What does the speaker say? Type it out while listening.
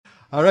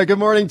All right, good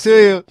morning to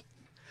you.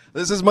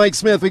 This is Mike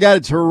Smith. We got a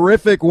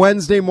terrific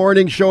Wednesday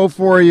morning show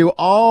for you.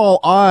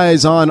 All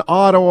eyes on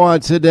Ottawa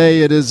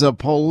today. It is a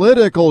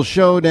political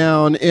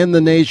showdown in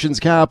the nation's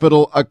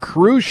capital. A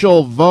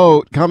crucial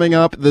vote coming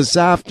up this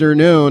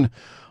afternoon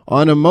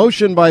on a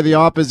motion by the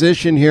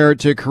opposition here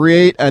to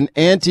create an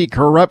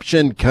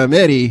anti-corruption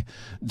committee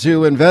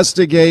to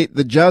investigate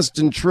the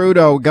Justin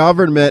Trudeau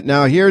government.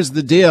 Now, here's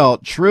the deal.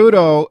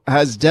 Trudeau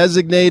has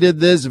designated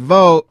this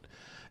vote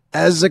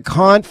as a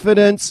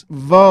confidence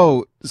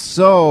vote.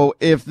 So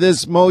if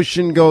this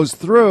motion goes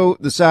through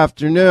this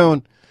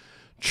afternoon,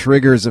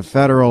 triggers a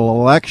federal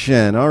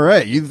election. All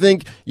right. You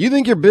think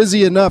you're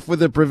busy enough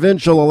with a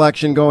provincial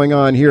election going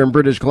on here in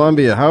British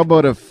Columbia. How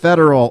about a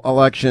federal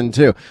election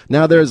too?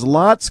 Now there's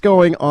lots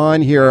going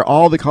on here.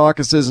 All the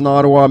caucuses in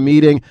Ottawa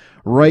meeting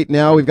right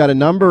now. We've got a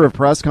number of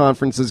press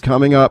conferences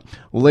coming up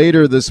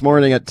later this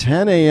morning at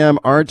 10 a.m.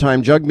 our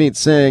time. Jagmeet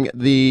Singh,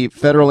 the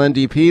federal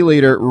NDP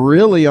leader,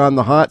 really on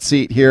the hot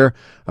seat here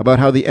about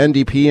how the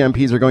NDP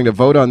MPs are going to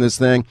vote on this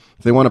thing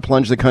if they want to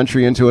plunge the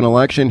country into an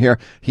election here.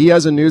 He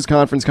has a news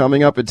conference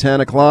coming up at 10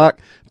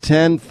 o'clock.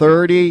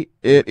 10:30,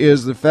 it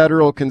is the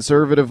federal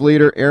conservative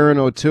leader, Aaron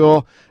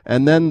O'Toole.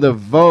 And then the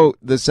vote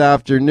this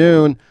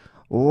afternoon,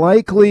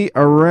 likely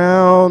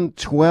around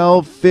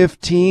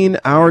 12:15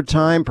 our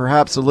time,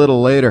 perhaps a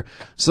little later.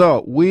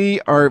 So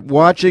we are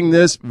watching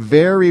this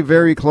very,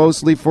 very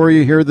closely for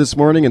you here this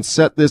morning and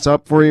set this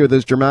up for you with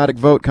this dramatic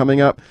vote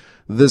coming up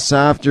this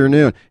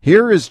afternoon.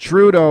 Here is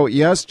Trudeau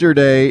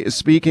yesterday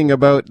speaking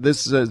about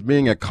this as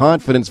being a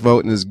confidence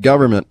vote in his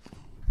government.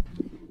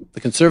 The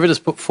Conservatives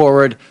put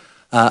forward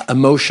a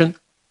motion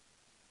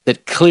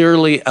that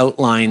clearly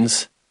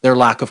outlines their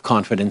lack of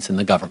confidence in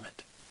the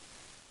government.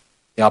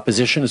 The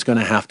opposition is going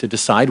to have to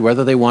decide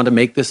whether they want to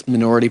make this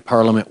minority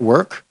parliament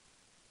work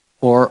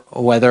or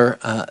whether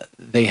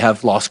they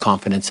have lost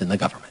confidence in the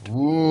government.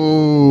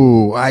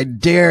 Ooh, I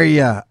dare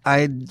you.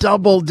 I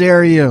double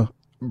dare you.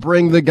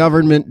 Bring the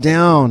government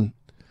down.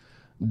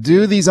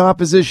 Do these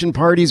opposition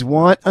parties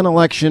want an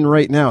election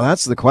right now?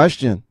 That's the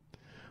question.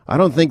 I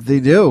don't think they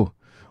do.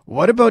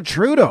 What about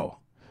Trudeau?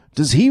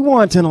 Does he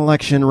want an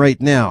election right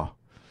now?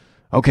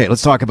 Okay,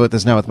 let's talk about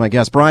this now with my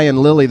guest, Brian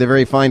Lilley, the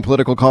very fine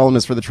political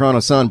columnist for the Toronto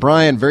Sun.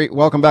 Brian,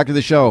 welcome back to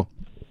the show.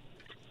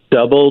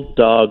 Double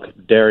dog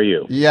dare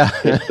you. Yeah.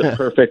 It's the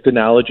perfect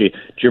analogy. Do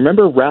you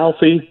remember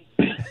Ralphie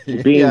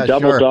being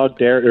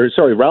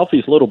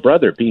Ralphie's little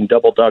brother being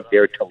double dog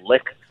dared to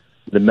lick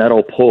the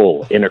metal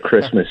pole in A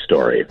Christmas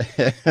Story?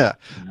 Yeah,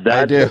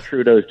 that's what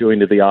Trudeau's doing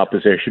to the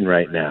opposition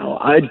right now.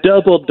 I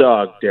double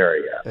dog dare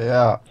you.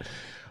 Yeah.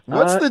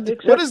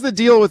 What is the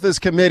deal with this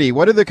committee?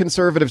 What are the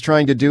Conservatives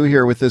trying to do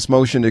here with this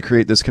motion to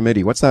create this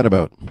committee? What's that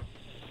about?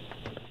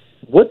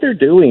 What they're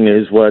doing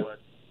is what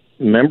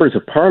members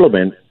of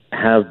Parliament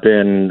have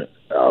been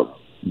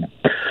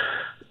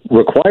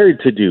required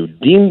to do,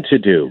 deemed to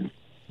do,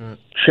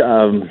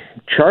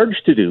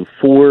 charged to do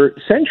for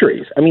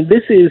centuries. I mean,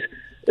 this is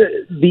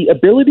the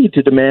ability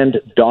to demand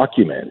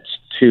documents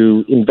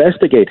to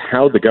investigate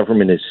how the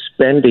government is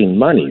spending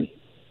money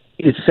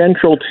is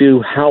central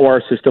to how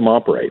our system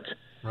operates.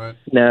 Right.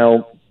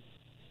 Now,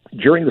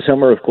 during the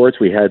summer, of course,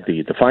 we had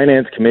the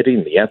Finance Committee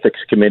and the Ethics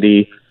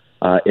Committee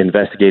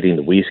investigating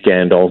the WE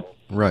scandal.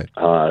 Right.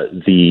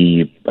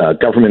 The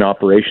Government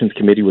Operations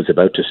Committee was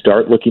about to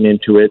start looking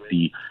into it.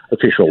 The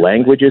Official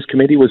Languages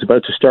Committee was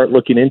about to start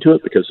looking into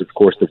it because, of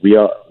course, the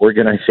WE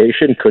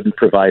organization couldn't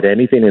provide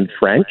anything in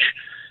French.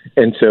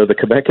 And so the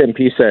Quebec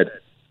MP said,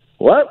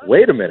 what?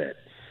 Wait a minute.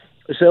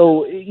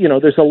 So,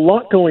 there's a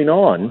lot going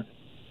on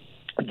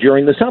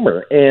during the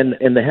summer,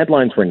 and the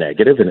headlines were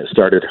negative, and it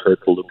started to hurt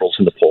the Liberals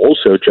in the polls,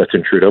 so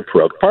Justin Trudeau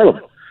prorogued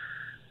Parliament.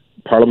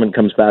 Parliament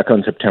comes back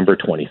on September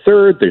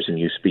 23rd. There's a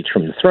new speech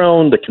from the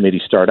throne. The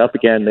committees start up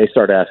again. They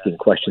start asking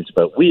questions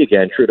about we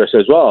again. Trudeau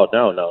says, well,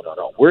 no.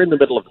 We're in the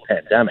middle of a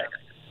pandemic.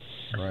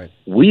 Right.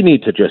 We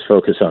need to just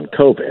focus on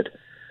COVID.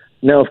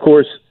 Now, of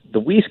course, the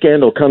WE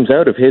scandal comes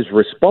out of his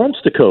response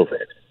to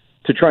COVID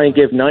to try and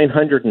give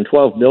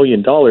 $912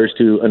 million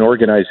to an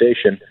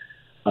organization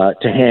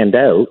to hand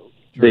out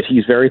that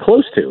he's very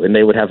close to, and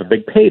they would have a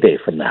big payday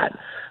from that.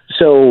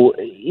 So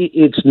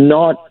it's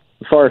not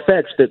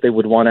far-fetched that they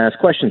would want to ask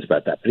questions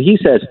about that. But he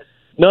says,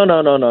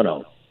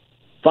 no.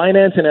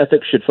 Finance and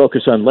ethics should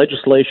focus on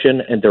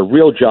legislation and their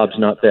real jobs,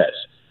 not this.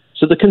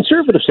 So the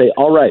Conservatives say,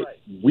 all right,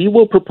 we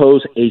will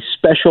propose a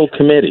special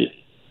committee,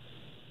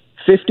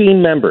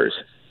 15 members,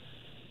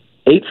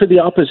 8 for the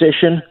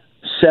opposition,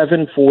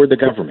 7 for the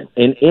government.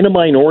 And in a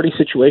minority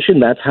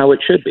situation, that's how it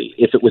should be.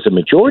 If it was a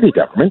majority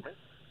government,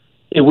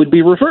 it would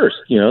be reversed.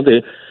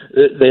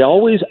 They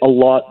always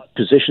allot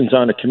positions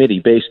on a committee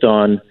based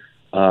on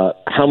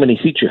how many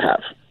seats you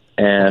have,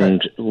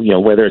 and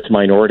whether it's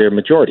minority or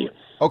majority.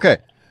 Okay.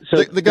 So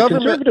the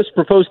Conservatives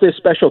proposed this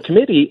special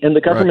committee, and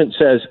the government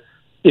says,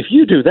 if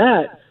you do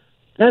that,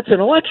 that's an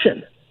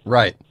election.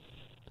 Right.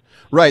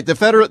 Right.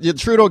 The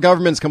Trudeau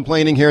government's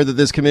complaining here that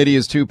this committee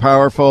is too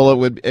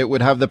powerful. It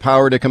would have the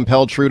power to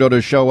compel Trudeau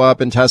to show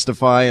up and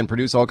testify and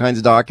produce all kinds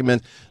of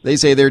documents. They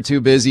say they're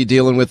too busy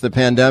dealing with the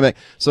pandemic.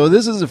 So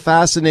this is a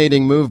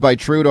fascinating move by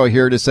Trudeau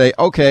here to say,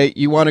 okay,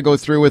 you want to go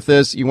through with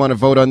this? You want to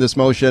vote on this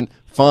motion?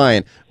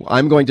 Fine.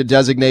 I'm going to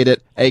designate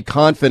it a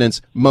confidence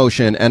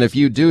motion. And if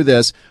you do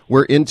this,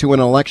 we're into an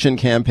election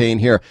campaign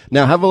here.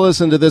 Now, have a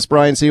listen to this,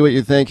 Brian. See what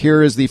you think.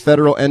 Here is the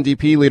federal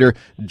NDP leader,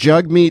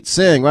 Jagmeet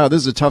Singh. Wow,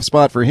 this is a tough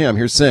spot for him.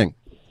 Here's Singh.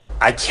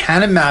 I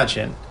can't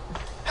imagine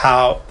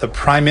how the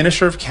Prime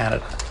Minister of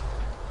Canada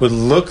would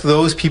look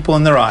those people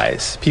in their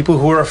eyes, people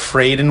who are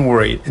afraid and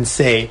worried, and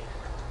say,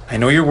 I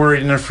know you're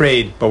worried and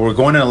afraid, but we're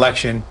going to an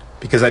election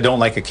because I don't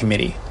like a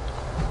committee.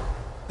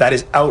 That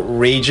is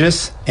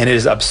outrageous and it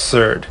is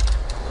absurd.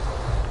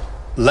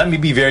 Let me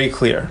be very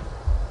clear.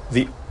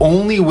 The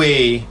only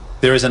way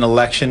there is an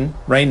election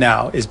right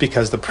now is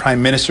because the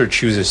Prime Minister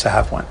chooses to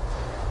have one.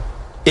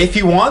 If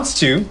he wants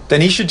to,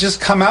 then he should just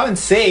come out and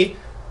say,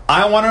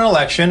 I want an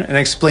election, and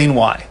explain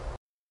why.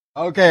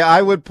 Okay,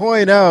 I would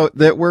point out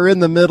that we're in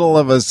the middle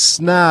of a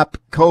snap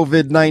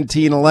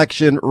COVID-19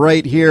 election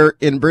right here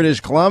in British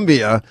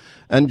Columbia,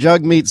 and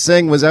Jagmeet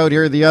Singh was out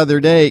here the other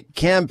day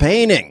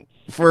campaigning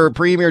for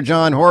Premier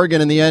John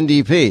Horgan and the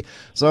NDP.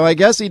 So I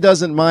guess he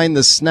doesn't mind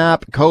the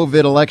snap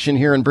COVID election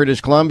here in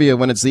British Columbia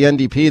when it's the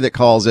NDP that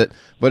calls it,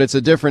 but it's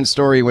a different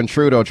story when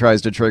Trudeau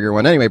tries to trigger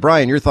one. Anyway,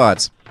 Brian, your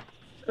thoughts?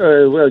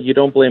 Well, you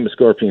don't blame a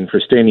scorpion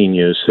for stinging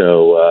you,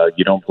 so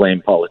you don't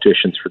blame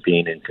politicians for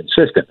being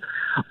inconsistent.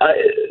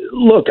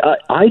 Look,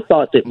 I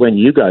thought that when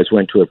you guys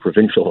went to a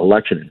provincial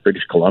election in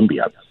British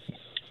Columbia,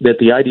 that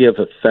the idea of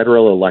a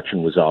federal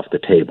election was off the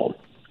table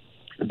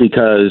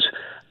because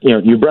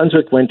New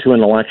Brunswick went to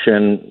an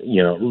election,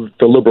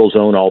 the Liberals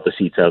own all the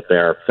seats out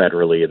there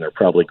federally, and they're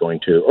probably going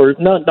to, or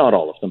not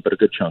all of them, but a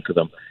good chunk of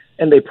them,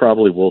 and they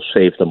probably will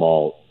save them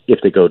all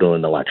if they go to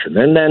an election.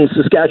 And then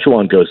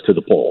Saskatchewan goes to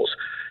the polls.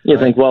 You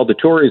think, well, the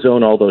Tories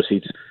own all those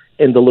seats,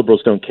 and the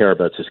Liberals don't care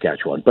about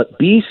Saskatchewan. But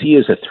BC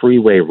is a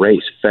three-way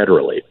race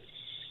federally.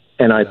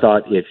 And I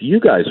thought, if you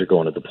guys are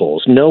going to the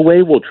polls, no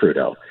way will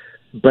Trudeau.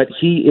 But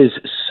he is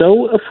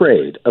so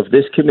afraid of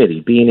this committee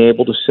being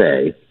able to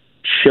say,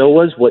 show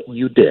us what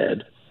you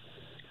did,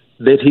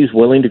 that he's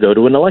willing to go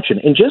to an election.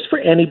 And just for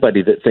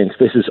anybody that thinks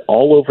this is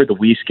all over the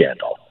WE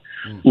scandal,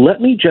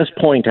 let me just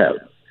point out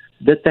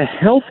that the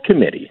Health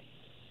Committee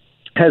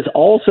has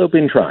also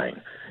been trying.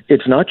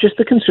 It's not just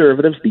the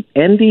Conservatives, the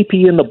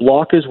NDP and the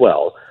Bloc as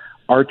well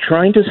are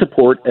trying to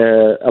support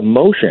a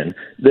motion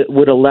that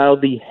would allow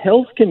the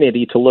Health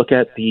Committee to look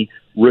at the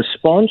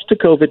response to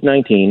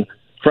COVID-19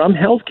 from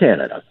Health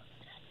Canada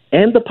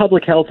and the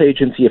Public Health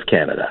Agency of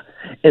Canada.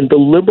 And the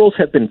Liberals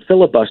have been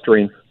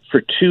filibustering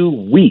for 2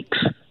 weeks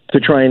to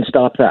try and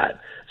stop that.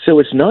 So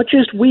it's not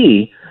just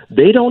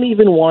they don't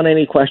even want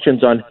any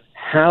questions on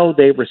how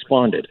they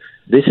responded.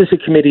 This is a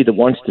committee that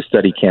wants to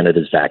study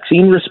Canada's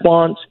vaccine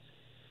response,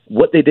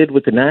 what they did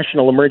with the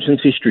National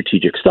Emergency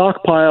Strategic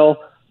Stockpile,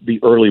 the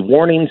early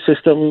warning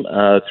system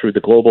through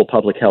the Global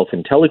Public Health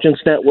Intelligence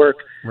Network,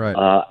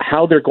 right.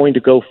 How they're going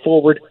to go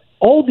forward,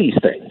 all these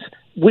things,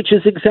 which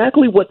is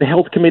exactly what the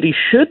Health Committee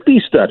should be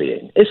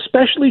studying,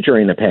 especially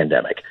during the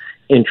pandemic.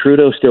 And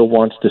Trudeau still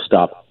wants to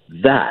stop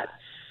that.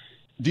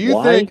 Do you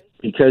Why? think?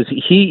 Because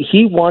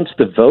he wants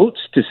the votes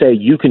to say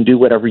you can do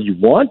whatever you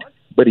want,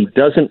 but he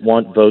doesn't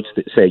want votes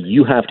that say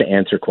you have to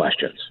answer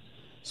questions.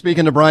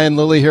 Speaking to Brian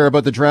Lilly here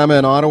about the drama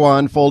in Ottawa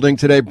unfolding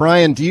today.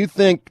 Brian, do you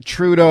think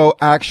Trudeau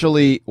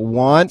actually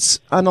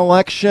wants an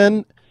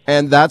election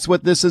and that's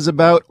what this is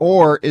about?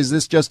 Or is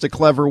this just a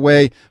clever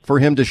way for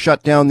him to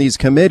shut down these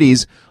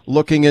committees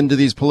looking into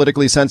these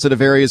politically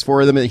sensitive areas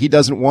for them? He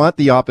doesn't want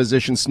the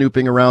opposition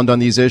snooping around on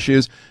these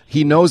issues.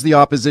 He knows the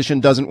opposition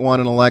doesn't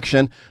want an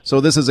election. So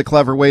this is a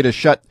clever way to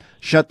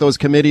shut those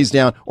committees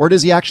down. Or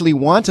does he actually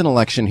want an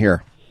election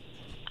here?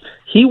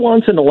 He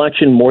wants an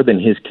election more than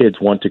his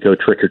kids want to go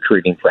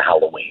trick-or-treating for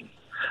Halloween.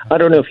 I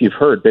don't know if you've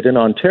heard, but in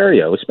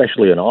Ontario,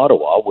 especially in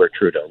Ottawa, where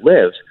Trudeau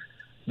lives,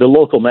 the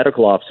local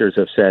medical officers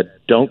have said,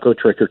 don't go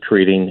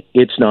trick-or-treating.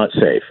 It's not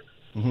safe.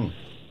 Mm-hmm.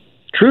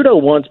 Trudeau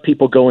wants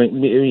people going,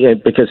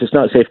 because it's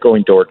not safe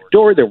going door to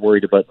door. They're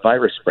worried about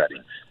virus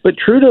spreading. But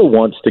Trudeau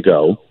wants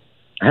to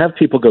have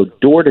people go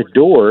door to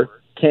door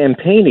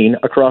campaigning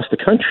across the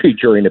country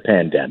during a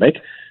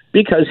pandemic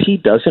because he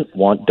doesn't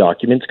want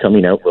documents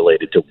coming out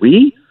related to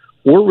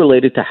or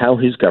related to how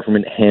his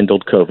government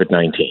handled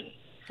COVID-19.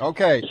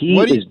 Okay. He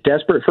is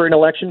desperate for an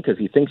election because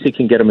he thinks he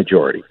can get a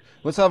majority.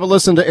 Let's have a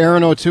listen to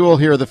Aaron O'Toole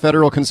here, the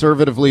federal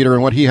Conservative leader,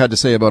 and what he had to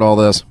say about all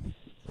this.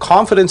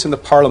 Confidence in the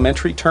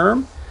parliamentary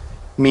term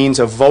means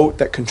a vote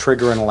that can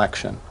trigger an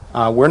election.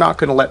 We're not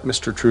going to let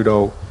Mr.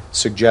 Trudeau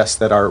suggest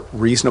that our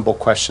reasonable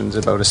questions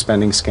about a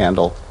spending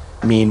scandal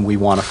mean we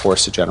want to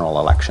force a general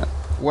election.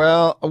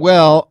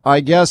 Well, I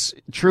guess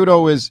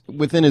Trudeau is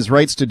within his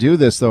rights to do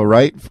this, though,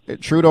 right?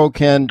 Trudeau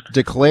can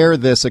declare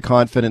this a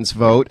confidence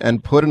vote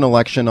and put an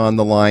election on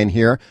the line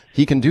here.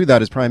 He can do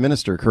that as Prime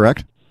Minister,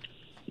 correct?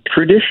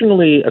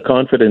 Traditionally, a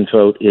confidence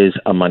vote is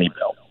a money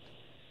bill.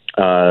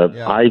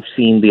 I've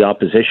seen the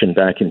opposition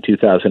back in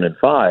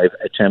 2005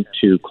 attempt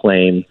to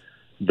claim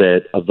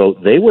that a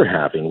vote they were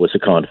having was a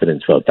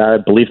confidence vote. I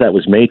believe that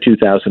was May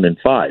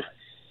 2005.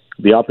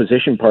 The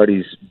opposition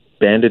parties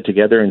banded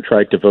together and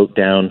tried to vote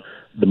down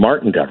the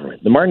Martin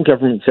government. The Martin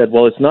government said,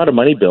 well, it's not a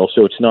money bill,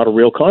 so it's not a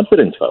real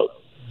confidence vote.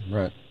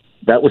 Right.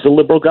 That was a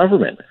Liberal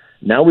government.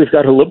 Now we've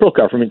got a Liberal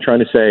government trying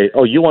to say,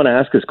 oh, you want to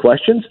ask us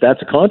questions?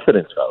 That's a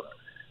confidence vote.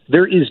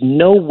 There is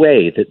no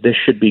way that this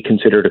should be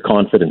considered a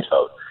confidence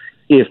vote.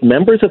 If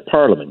members of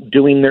Parliament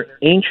doing their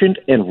ancient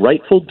and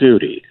rightful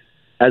duty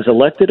as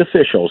elected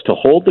officials to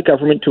hold the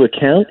government to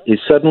account is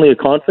suddenly a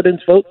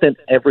confidence vote, then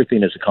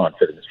everything is a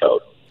confidence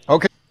vote.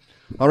 Okay.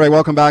 All right,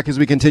 welcome back as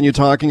we continue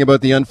talking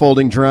about the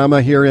unfolding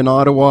drama here in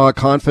Ottawa.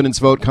 Confidence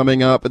vote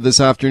coming up this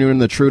afternoon in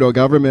the Trudeau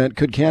government.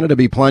 Could Canada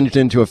be plunged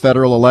into a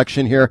federal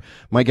election here?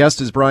 My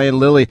guest is Brian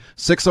Lilly.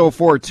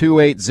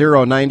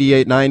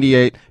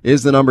 604-280-9898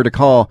 is the number to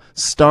call.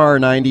 Star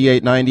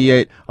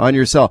 9898 on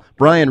your cell.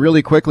 Brian,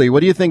 really quickly, what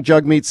do you think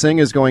Jagmeet Singh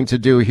is going to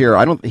do here?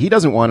 He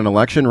doesn't want an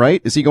election,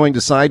 right? Is he going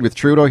to side with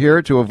Trudeau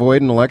here to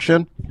avoid an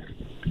election?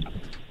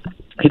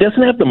 He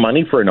doesn't have the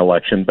money for an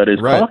election, but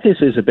his caucus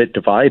is a bit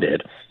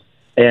divided.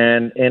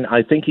 And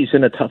I think he's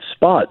in a tough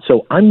spot.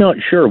 So I'm not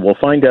sure. We'll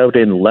find out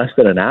in less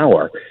than an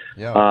hour.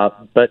 Yeah.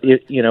 But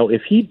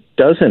if he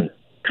doesn't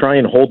try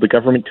and hold the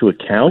government to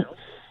account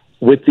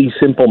with these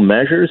simple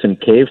measures and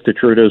caves to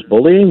Trudeau's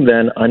bullying,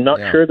 then I'm not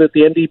sure that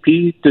the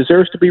NDP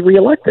deserves to be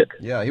reelected.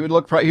 Yeah, he'd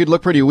look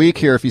pretty weak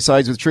here if he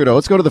sides with Trudeau.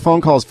 Let's go to the phone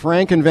calls.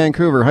 Frank in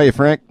Vancouver. Hi,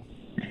 Frank.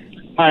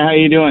 Hi, how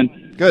you doing?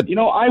 Good.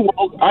 I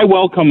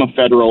welcome a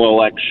federal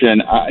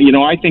election.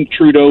 I think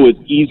Trudeau is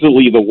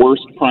easily the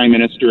worst prime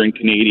minister in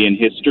Canadian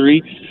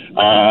history,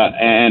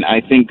 and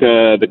I think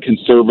the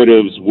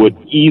Conservatives would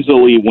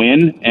easily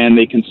win, and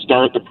they can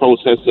start the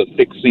process of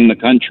fixing the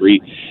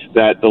country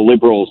that the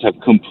Liberals have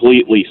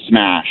completely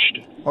smashed.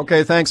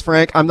 Okay, thanks,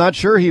 Frank. I'm not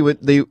sure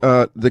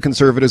the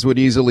Conservatives would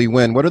easily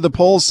win. What are the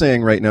polls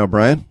saying right now,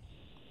 Brian?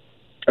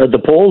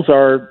 The polls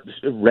are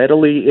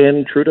readily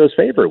in Trudeau's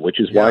favor, which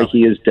is why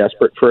he is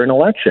desperate for an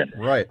election.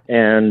 Right.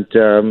 And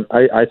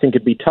I think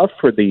it'd be tough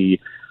for the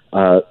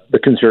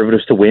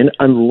Conservatives to win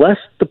unless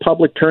the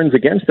public turns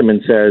against them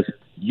and says,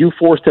 you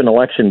forced an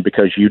election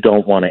because you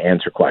don't want to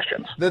answer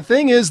questions. The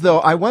thing is,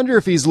 though, I wonder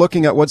if he's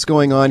looking at what's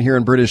going on here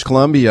in British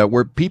Columbia,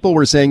 where people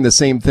were saying the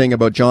same thing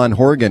about John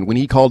Horgan when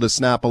he called a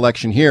snap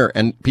election here,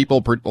 and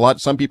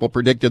some people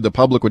predicted the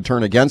public would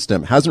turn against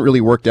him. Hasn't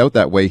really worked out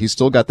that way. He's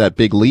still got that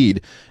big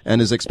lead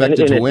and is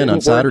expected to win on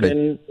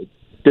Saturday.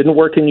 Didn't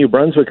work in New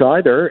Brunswick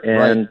either,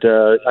 and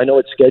I know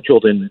it's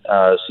scheduled in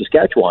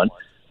Saskatchewan,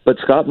 but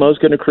Scott Moe's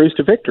going to cruise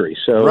to victory.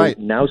 So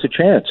now's a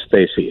chance,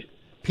 they see.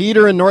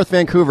 Peter in North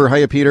Vancouver.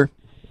 Hiya, Peter.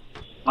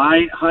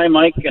 Hi,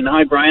 Mike, and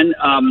hi, Brian.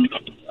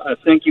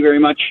 Thank you very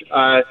much.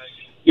 I'm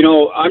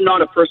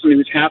not a person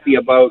who's happy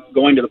about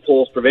going to the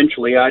polls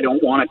provincially. I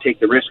don't want to take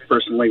the risk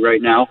personally right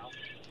now.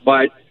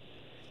 But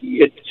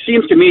it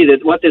seems to me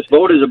that what this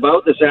vote is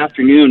about this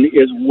afternoon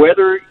is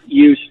whether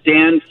you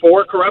stand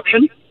for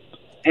corruption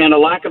and a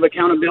lack of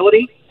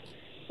accountability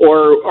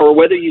or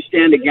whether you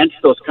stand against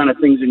those kind of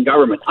things in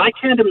government. I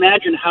can't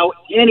imagine how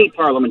any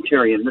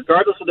parliamentarian,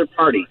 regardless of their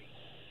party,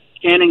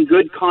 can in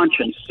good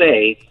conscience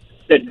say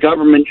that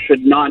government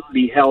should not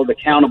be held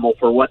accountable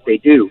for what they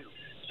do.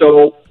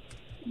 So,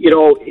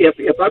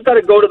 if I've got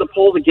to go to the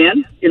polls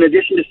again, in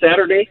addition to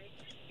Saturday,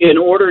 in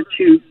order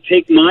to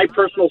take my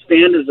personal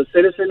stand as a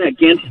citizen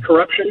against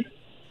corruption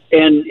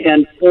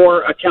and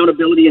for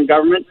accountability in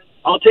government,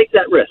 I'll take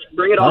that risk.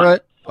 Bring it on. All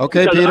right.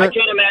 Okay, because Peter. I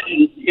can't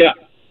imagine,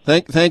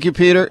 Thank you,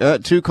 Peter.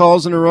 2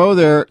 calls in a row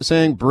there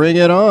saying bring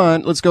it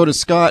on. Let's go to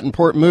Scott in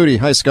Port Moody.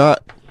 Hi,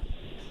 Scott.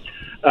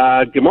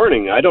 Good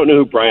morning. I don't know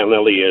who Brian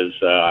Lilly is.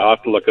 I'll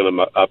have to look him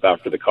up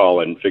after the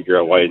call and figure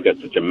out why he's got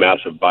such a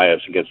massive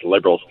bias against the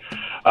Liberals.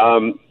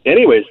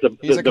 Anyways,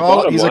 he's a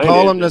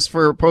columnist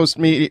for Post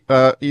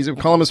Media. He's a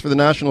columnist for the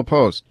National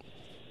Post.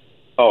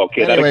 Oh,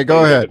 okay. Anyway,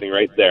 go ahead. Everything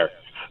right there.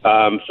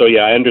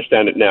 I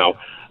understand it now.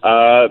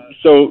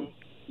 So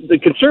the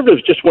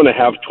Conservatives just want to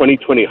have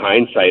 20/20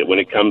 hindsight when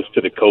it comes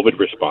to the COVID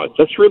response.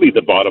 That's really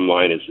the bottom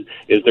line. Is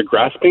they're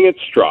grasping at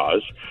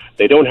straws.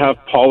 They don't have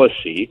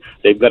policy.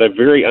 They've got a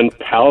very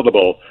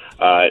unpalatable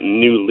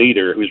new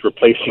leader who's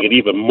replacing an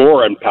even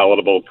more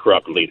unpalatable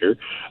corrupt leader.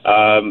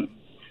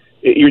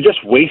 You're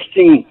just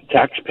wasting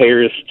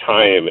taxpayers'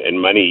 time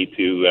and money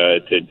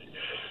to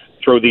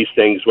throw these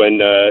things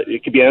when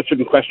it could be answered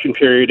in question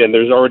period, and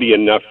there's already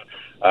enough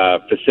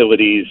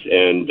facilities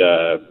and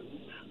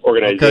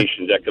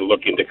organizations that can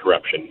look into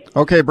corruption.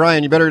 Okay,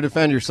 Brian, you better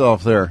defend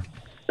yourself there.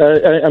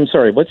 I'm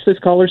sorry, what's this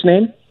caller's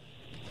name?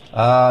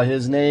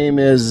 His name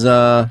is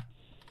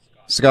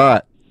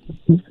Scott.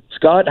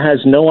 Scott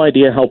has no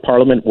idea how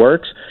Parliament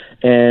works,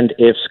 and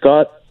if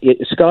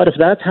if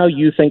that's how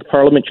you think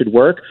Parliament should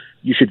work,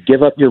 you should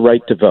give up your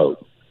right to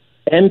vote.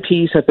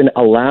 MPs have been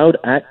allowed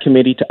at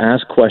committee to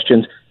ask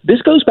questions.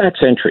 This goes back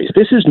centuries.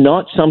 This is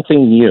not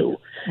something new.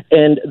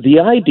 And the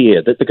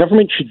idea that the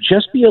government should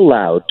just be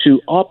allowed to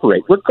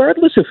operate,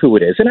 regardless of who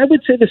it is, and I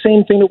would say the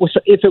same thing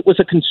if it was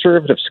a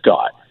Conservative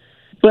Scott,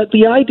 But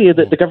the idea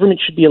that the government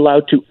should be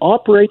allowed to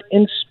operate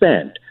and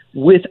spend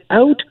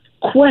without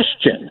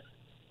question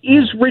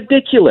is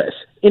ridiculous.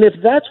 And if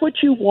that's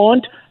what you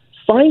want,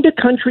 find a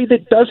country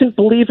that doesn't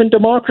believe in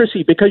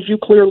democracy, because you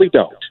clearly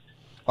don't.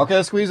 Okay,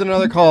 let's squeeze in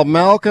another call.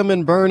 Malcolm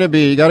in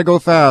Burnaby. You got to go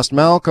fast.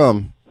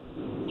 Malcolm.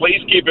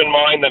 Please keep in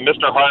mind that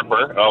Mr.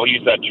 Harper, I'll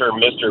use that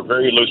term Mr.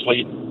 very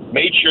loosely,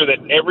 made sure that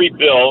every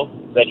bill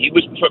that he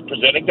was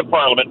presenting to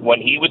Parliament when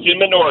he was in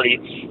minority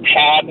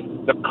had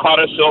the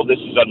codicil, this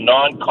is a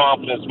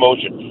non-confidence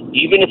motion.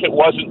 Even if it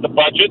wasn't the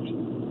budget,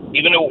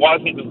 even if it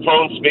wasn't the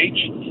throne speech,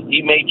 he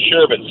made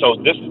sure of it. So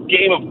this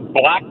game of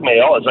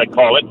blackmail, as I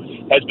call it,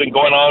 has been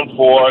going on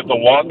for the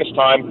longest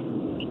time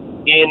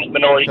in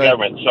minority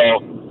government.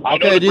 So I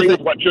don't agree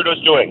with what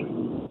Trudeau's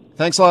doing.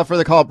 Thanks a lot for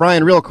the call.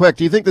 Brian, real quick,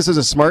 do you think this is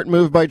a smart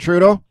move by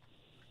Trudeau?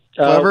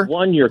 Clever?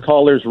 One, your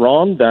caller's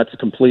wrong. That's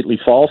completely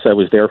false. I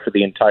was there for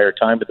the entire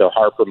time of the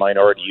Harper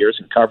minority years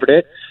and covered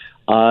it.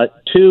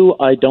 Two,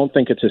 I don't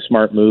think it's a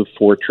smart move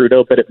for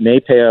Trudeau, but it may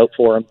pay out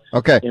for him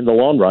in the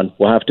long run.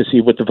 We'll have to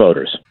see with the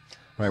voters.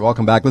 All right,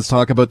 welcome back. Let's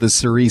talk about the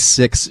Surrey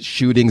 6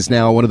 shootings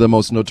now, one of the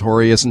most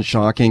notorious and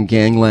shocking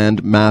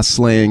gangland mass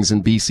slayings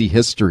in BC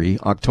history.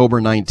 October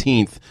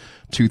 19th,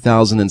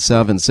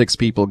 2007, 6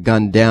 people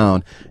gunned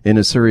down in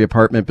a Surrey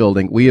apartment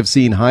building. We have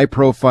seen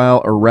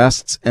high-profile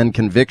arrests and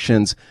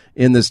convictions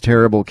in this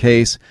terrible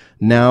case.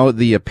 Now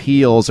the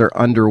appeals are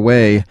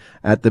underway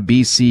at the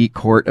BC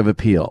Court of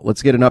Appeal.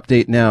 Let's get an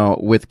update now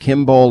with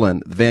Kim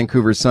Boland, the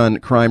Vancouver Sun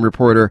crime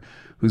reporter,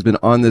 who's been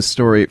on this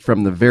story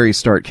from the very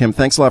start. Kim,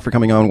 thanks a lot for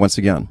coming on once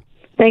again.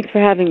 Thanks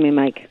for having me,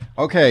 Mike.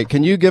 Okay,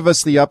 can you give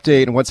us the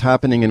update on what's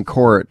happening in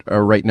court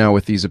right now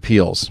with these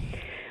appeals?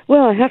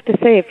 Well, I have to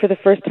say, for the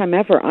first time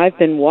ever, I've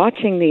been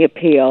watching the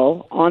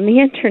appeal on the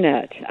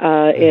Internet.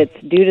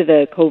 It's due to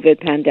the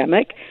COVID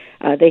pandemic.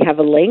 They have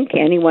a link.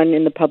 Anyone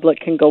in the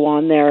public can go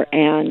on there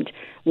and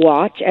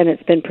watch, and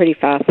it's been pretty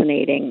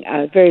fascinating.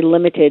 Very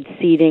limited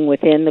seating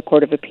within the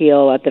Court of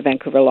Appeal at the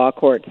Vancouver Law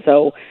Court.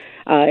 So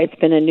it's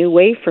been a new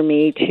way for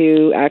me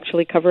to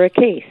actually cover a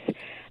case.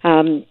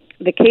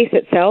 The case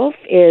itself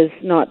is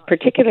not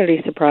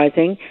particularly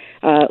surprising.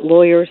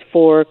 Lawyers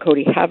for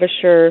Cody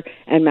Havishar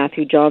and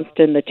Matthew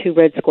Johnston, the 2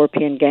 Red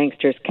Scorpion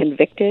gangsters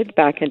convicted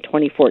back in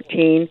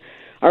 2014,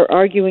 are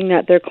arguing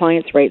that their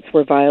clients' rights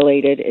were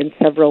violated in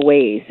several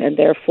ways, and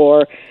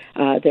therefore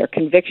their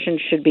conviction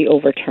should be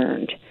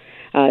overturned.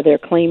 They're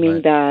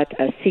claiming that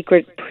a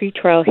secret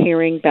pretrial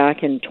hearing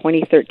back in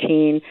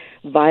 2013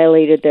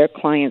 violated their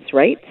clients'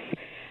 rights.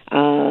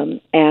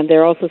 And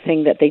they're also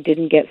saying that they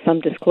didn't get some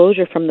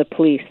disclosure from the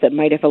police that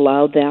might have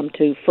allowed them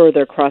to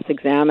further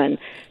cross-examine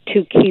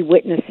 2 key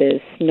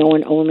witnesses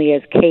known only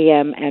as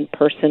KM and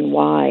Person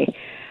Y.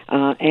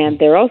 And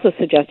they're also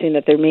suggesting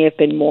that there may have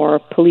been more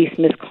police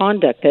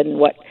misconduct than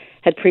what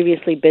had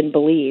previously been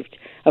believed.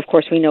 Of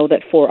course, we know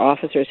that 4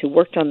 officers who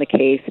worked on the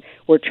case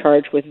were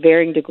charged with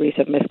varying degrees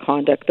of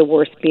misconduct, the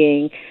worst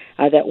being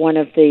that one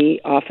of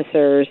the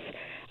officers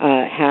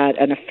had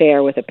an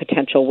affair with a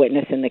potential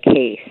witness in the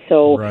case.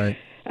 So,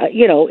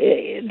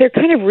 they're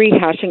kind of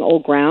rehashing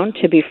old ground,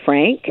 to be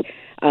frank.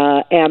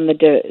 And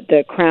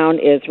the Crown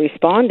is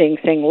responding,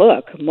 saying,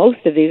 look,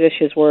 most of these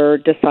issues were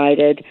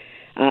decided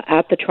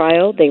at the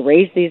trial. They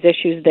raised these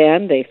issues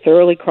then. They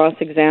thoroughly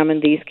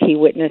cross-examined these key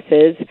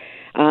witnesses,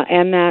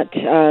 and that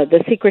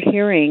the secret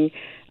hearing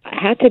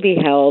had to be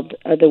held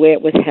the way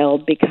it was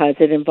held because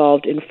it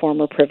involved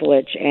informer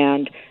privilege,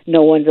 and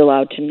no one's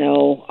allowed to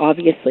know,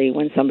 obviously,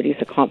 when somebody's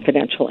a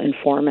confidential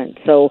informant.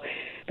 So,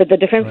 but the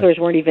defense lawyers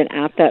weren't even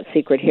at that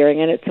secret hearing,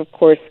 and it's, of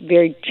course,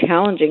 very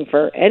challenging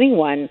for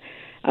anyone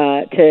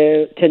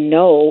to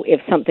know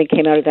if something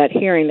came out of that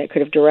hearing that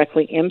could have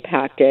directly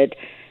impacted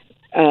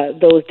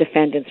those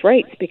defendants'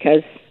 rights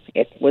because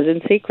it was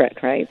in secret,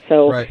 right?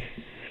 So.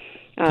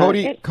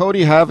 Cody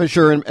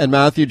Havishar and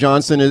Matthew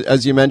Johnston,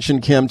 as you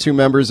mentioned, Kim, 2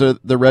 members of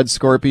the Red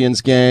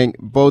Scorpions gang,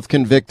 both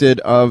convicted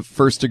of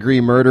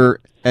first-degree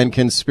murder and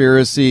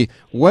conspiracy.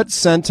 What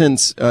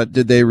sentence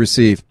did they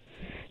receive?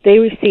 They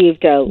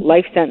received a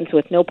life sentence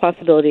with no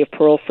possibility of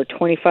parole for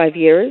 25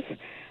 years.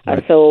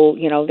 So,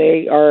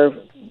 they are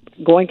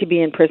going to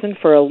be in prison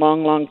for a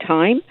long, long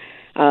time.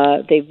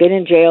 They've been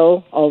in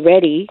jail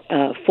already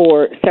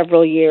for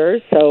several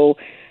years. So,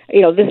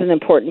 this is an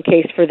important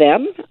case for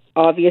them,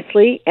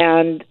 obviously,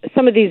 and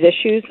some of these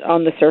issues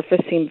on the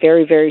surface seem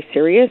very, very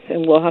serious,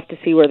 and we'll have to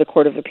see where the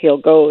Court of Appeal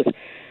goes.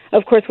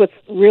 Of course, what's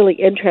really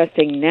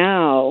interesting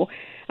now,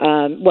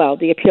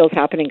 the appeal's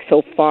happening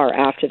so far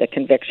after the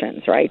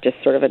convictions, right?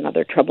 Just sort of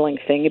another troubling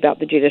thing about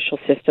the judicial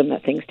system,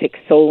 that things take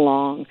so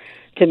long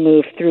to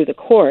move through the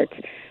courts.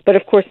 But,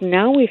 of course,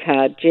 now we've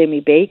had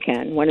Jamie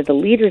Bacon, one of the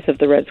leaders of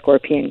the Red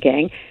Scorpion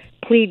gang,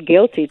 plead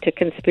guilty to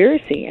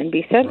conspiracy and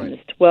be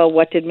sentenced. Right. Well,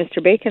 what did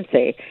Mr. Bacon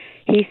say?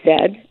 He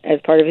said,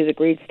 as part of his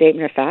agreed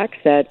statement of facts,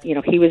 that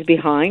he was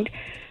behind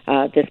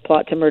this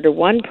plot to murder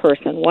one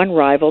person, one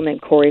rival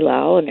named Corey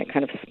Lau, and it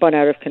kind of spun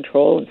out of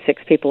control, and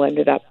 6 people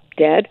ended up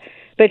dead.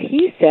 But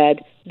he said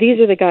these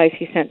are the guys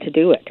he sent to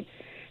do it.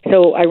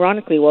 So,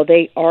 ironically, while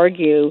they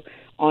argue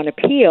on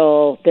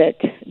appeal that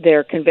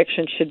their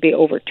conviction should be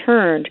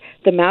overturned,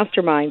 the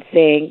mastermind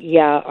saying,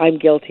 yeah, I'm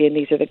guilty and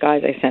these are the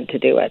guys I sent to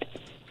do it.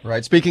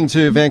 Right. Speaking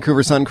to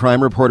Vancouver Sun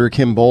crime reporter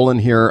Kim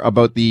Boland here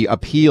about the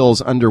appeals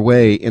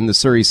underway in the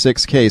Surrey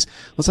 6 case.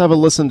 Let's have a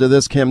listen to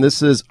this, Kim.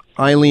 This is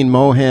Eileen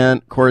Mohan,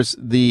 of course,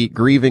 the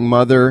grieving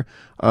mother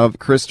of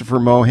Christopher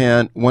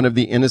Mohan, one of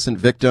the innocent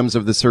victims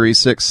of the Surrey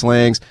 6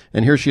 slayings.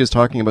 And here she is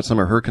talking about some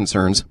of her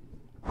concerns.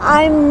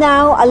 I'm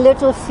now a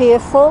little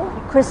fearful.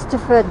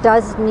 Christopher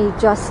does need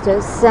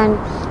justice, and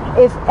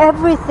if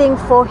everything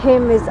for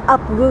him is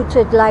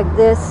uprooted like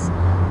this,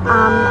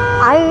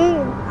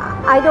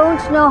 I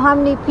don't know how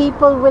many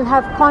people will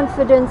have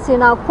confidence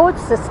in our court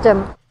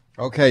system.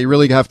 Okay, you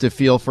really have to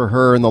feel for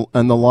her and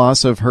the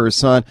loss of her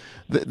son.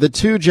 The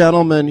two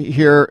gentlemen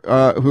here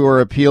who are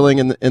appealing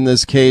in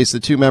this case, the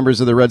two members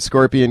of the Red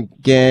Scorpion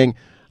gang,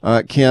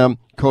 Kim,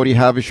 Cody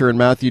Havisher, and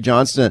Matthew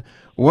Johnston.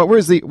 What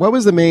was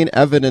the main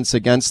evidence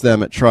against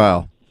them at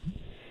trial?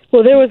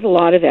 Well, there was a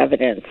lot of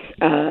evidence,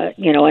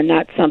 and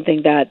that's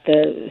something that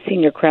the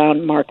senior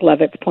Crown, Mark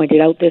Levitz, pointed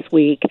out this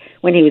week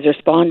when he was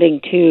responding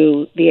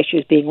to the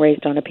issues being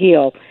raised on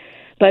appeal.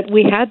 But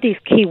we had these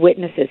key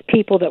witnesses,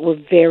 people that were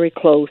very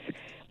close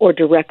or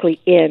directly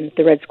in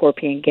the Red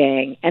Scorpion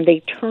gang, and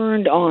they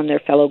turned on their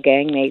fellow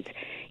gangmates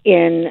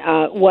in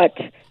what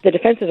the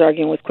defense is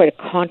arguing was quite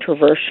a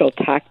controversial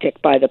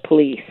tactic by the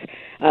police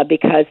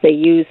because they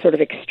used sort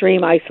of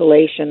extreme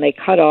isolation. They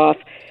cut off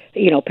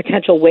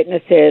potential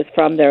witnesses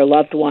from their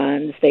loved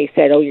ones. They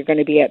said, you're going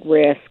to be at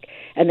risk.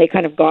 And they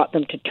kind of got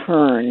them to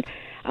turn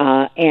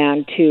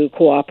and to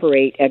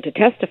cooperate and to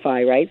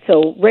testify, right?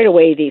 So right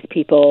away, these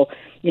people,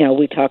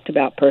 we talked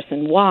about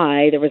person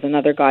Y. There was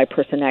another guy,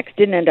 person X,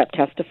 didn't end up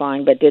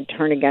testifying, but did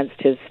turn against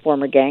his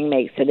former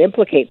gangmates and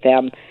implicate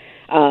them.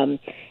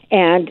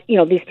 And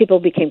these people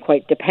became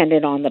quite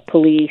dependent on the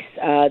police.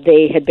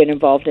 They had been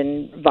involved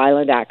in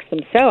violent acts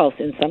themselves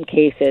in some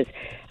cases.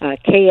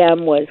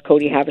 KM was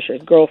Cody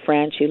Havisher's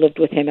girlfriend. She lived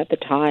with him at the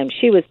time.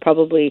 She was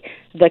probably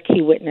the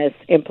key witness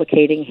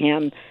implicating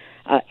him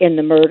in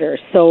the murder.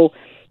 So,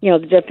 the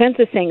defense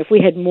is saying if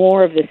we had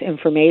more of this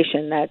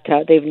information that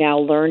they've now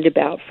learned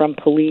about from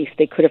police,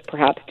 they could have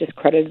perhaps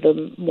discredited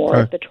them more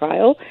at the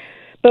trial.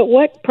 But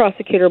what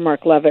prosecutor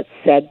Mark Levitz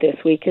said this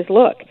week is,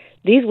 look,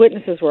 these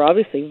witnesses were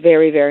obviously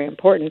very, very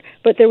important,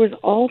 but there was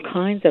all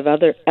kinds of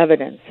other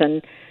evidence.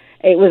 And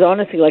it was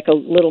honestly like a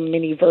little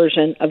mini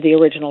version of the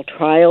original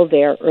trial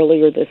there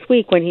earlier this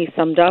week when he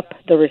summed up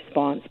the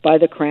response by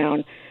the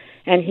Crown.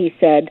 And he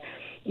said,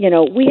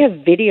 we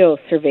have video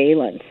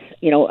surveillance,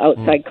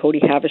 outside Cody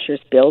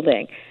Havisher's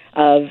building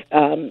of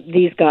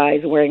these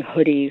guys wearing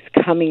hoodies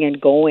coming and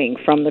going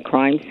from the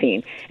crime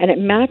scene. And it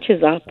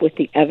matches up with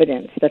the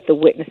evidence that the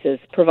witnesses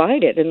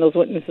provided. And those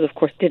witnesses, of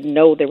course, didn't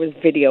know there was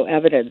video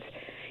evidence.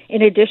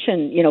 In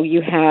addition,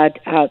 you had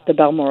at the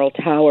Balmoral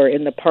Tower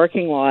in the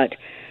parking lot,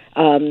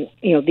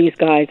 these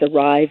guys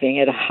arriving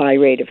at a high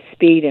rate of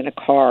speed in a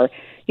car.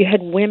 You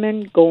had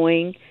women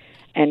going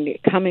and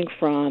coming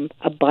from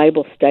a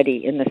Bible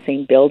study in the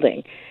same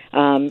building.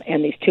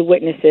 And these two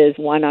witnesses,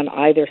 one on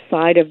either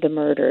side of the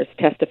murders,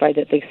 testified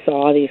that they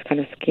saw these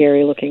kind of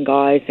scary-looking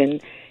guys in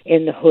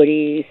the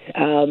hoodies,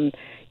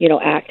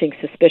 acting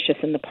suspicious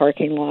in the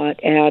parking lot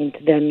and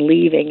then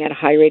leaving at a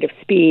high rate of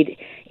speed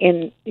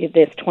in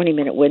this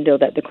 20-minute window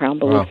that the Crown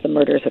believes the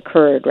murders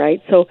occurred,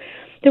 right? So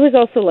there was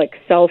also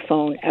cell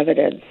phone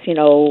evidence,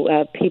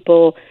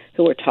 people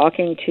who were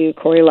talking to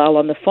Corey Lyle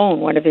on the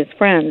phone, one of his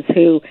friends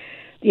who,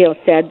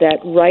 said that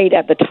right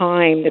at the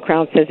time the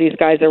Crown says these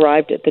guys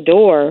arrived at the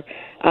door,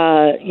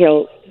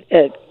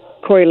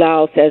 Corey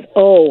Lyle says,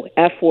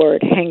 F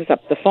word, hangs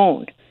up the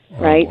phone,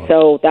 right?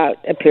 So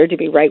that appeared to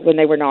be right when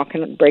they were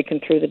breaking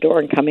through the door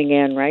and coming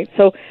in, right?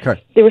 So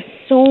there were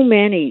so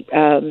many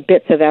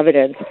bits of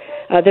evidence.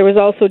 There was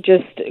also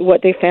just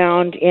what they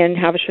found in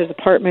Havisher's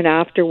apartment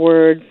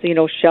afterwards,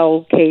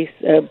 shell case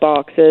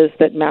boxes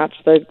that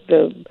matched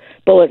the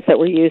bullets that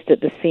were used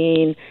at the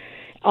scene.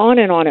 On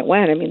and on it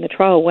went. I mean, the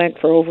trial went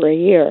for over a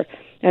year,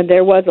 and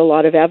there was a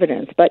lot of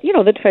evidence. But,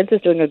 the defense is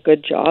doing a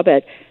good job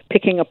at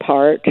picking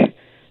apart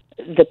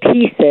the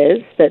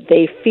pieces that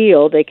they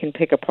feel they can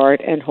pick apart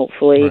and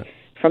hopefully,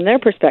 from their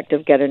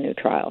perspective, get a new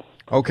trial.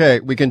 Okay,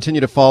 we continue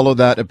to follow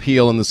that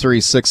appeal in the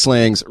Surrey 6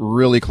 slayings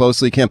really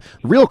closely, Kim.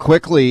 Real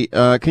quickly,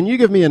 can you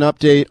give me an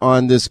update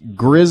on this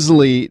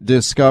grisly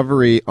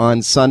discovery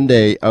on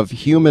Sunday of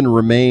human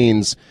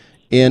remains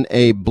in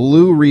a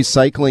blue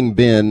recycling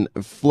bin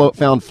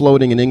found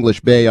floating in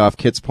English Bay off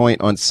Kitts Point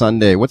on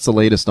Sunday? What's the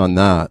latest on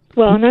that?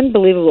 Well, an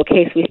unbelievable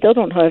case. We still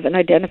don't have an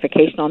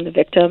identification on the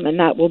victim, and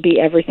that will be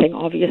everything,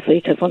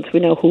 obviously, because once we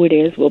know who it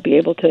is, we'll be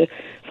able to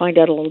find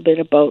out a little bit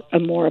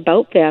more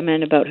about them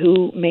and about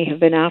who may have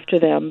been after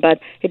them. But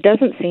it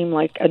doesn't seem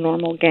like a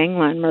normal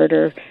gangland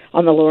murder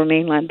on the Lower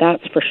Mainland,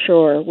 that's for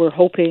sure. We're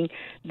hoping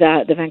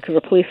that the Vancouver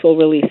Police will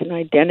release an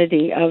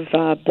identity of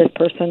this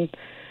person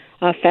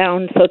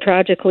found so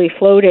tragically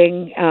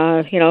floating,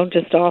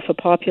 just off a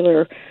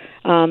popular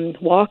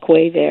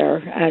walkway there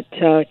at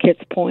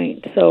Kitts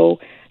Point. So,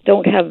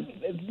 don't have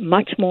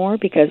much more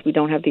because we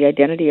don't have the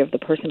identity of the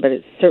person, but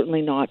it's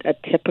certainly not a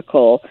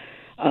typical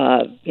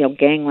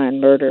gangland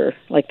murder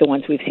like the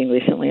ones we've seen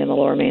recently in the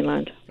Lower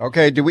Mainland.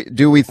 Okay,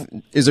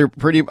 is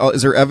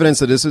there evidence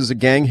that this is a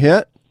gang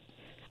hit?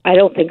 I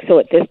don't think so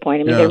at this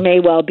point. I mean, there may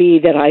well be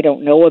that I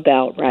don't know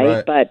about,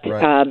 right? But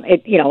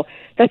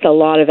that's a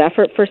lot of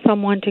effort for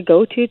someone to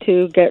go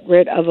to get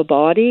rid of a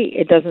body.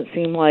 It doesn't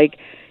seem like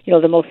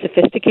the most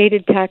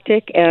sophisticated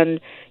tactic. And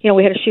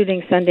we had a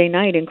shooting Sunday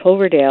night in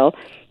Cloverdale.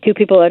 2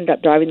 people ended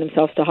up driving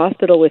themselves to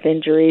hospital with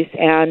injuries,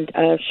 and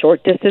a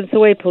short distance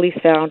away, police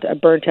found a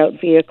burnt-out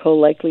vehicle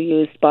likely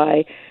used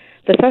by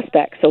the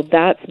suspect. So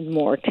that's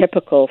more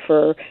typical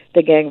for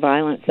the gang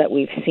violence that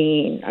we've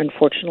seen,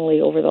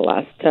 unfortunately, over the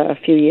last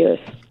few years.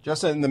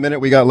 Just in the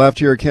minute we got left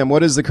here, Kim,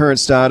 what is the current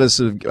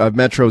status of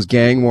Metro's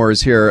gang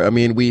wars here? I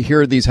mean, we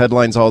hear these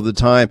headlines all the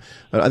time,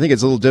 but I think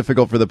it's a little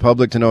difficult for the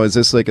public to know, is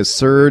this like a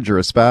surge or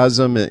a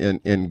spasm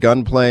in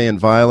gunplay and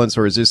violence,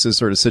 or is this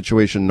sort of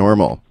situation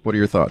normal? What are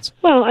your thoughts?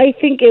 Well, I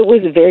think it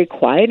was very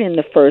quiet in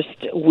the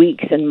first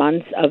weeks and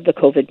months of the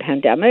COVID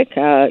pandemic.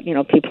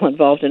 People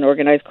involved in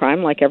organized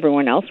crime, like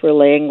everyone else, were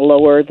laying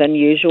lower than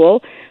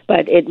usual,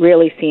 but it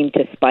really seemed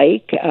to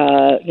spike,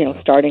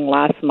 starting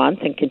last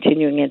month and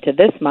continuing into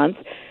this month.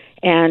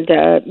 And,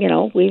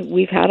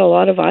 we've had a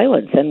lot of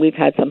violence, and we've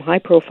had some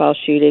high-profile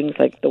shootings,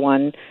 like the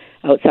one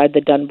outside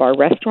the Dunbar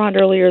restaurant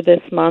earlier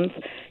this month,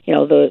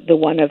 the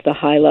one of the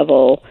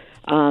high-level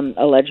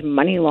alleged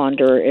money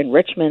launderer in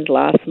Richmond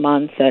last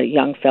month, a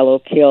young fellow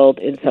killed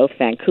in South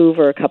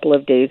Vancouver a couple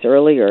of days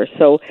earlier.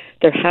 So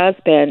there has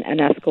been an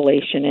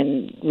escalation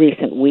in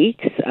recent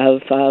weeks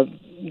of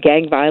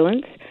gang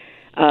violence.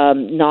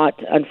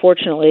 Not,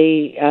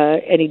 unfortunately,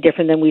 any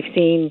different than we've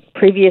seen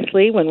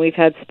previously when we've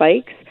had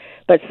spikes,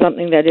 but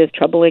something that is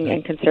troubling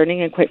and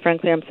concerning, and quite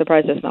frankly, I'm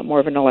surprised it's not more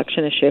of an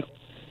election issue.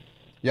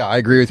 Yeah, I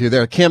agree with you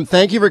there. Kim,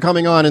 thank you for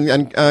coming on,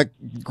 and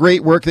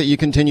great work that you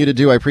continue to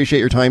do. I appreciate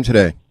your time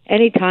today.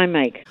 Anytime,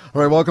 Mike.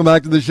 All right, welcome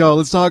back to the show.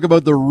 Let's talk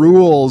about the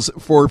rules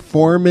for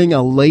forming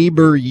a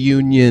labor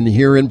union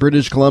here in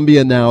British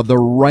Columbia now. The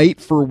right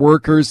for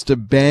workers to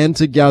band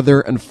together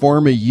and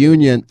form a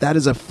union. That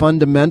is a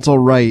fundamental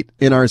right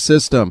in our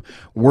system.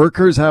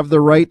 Workers have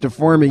the right to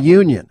form a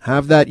union,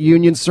 have that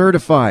union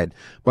certified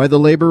by the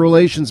Labor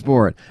Relations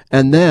Board,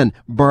 and then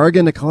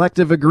bargain a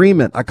collective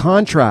agreement, a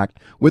contract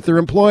with their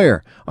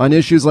employer on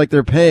issues like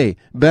their pay,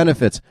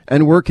 benefits,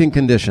 and working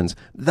conditions.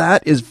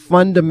 That is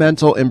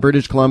fundamental in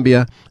British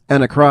Columbia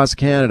and across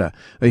Canada.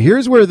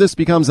 Here's where this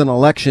becomes an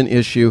election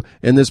issue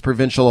in this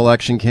provincial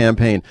election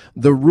campaign.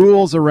 The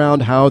rules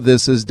around how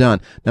this is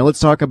done. Now let's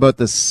talk about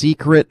the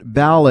secret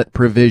ballot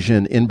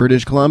provision in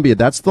British Columbia.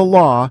 That's the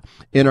law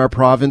in our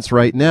province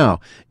right now.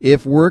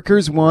 If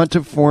workers want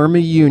to form a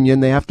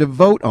union, they have to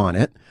vote on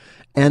it,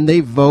 and they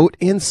vote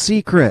in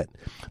secret.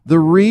 The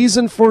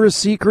reason for a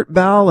secret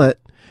ballot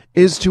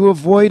is to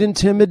avoid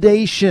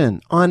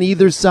intimidation on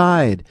either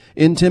side.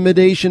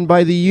 Intimidation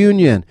by the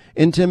union,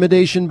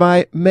 intimidation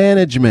by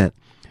management.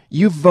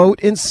 You vote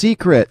in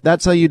secret.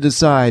 That's how you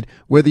decide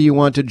whether you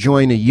want to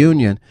join a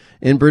union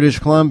in British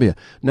Columbia.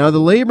 Now, the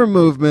labor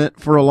movement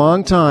for a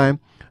long time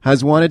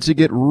has wanted to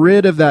get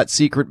rid of that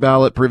secret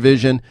ballot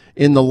provision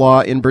in the law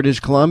in British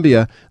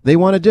Columbia. They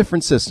want a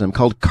different system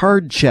called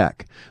card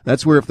check.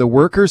 That's where if the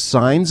worker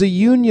signs a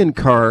union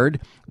card,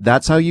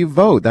 that's how you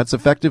vote. That's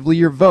effectively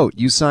your vote.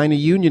 You sign a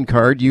union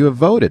card, you have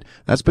voted.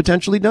 That's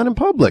potentially done in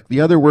public. The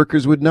other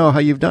workers would know how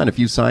you've done if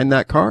you signed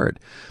that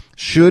card.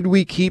 Should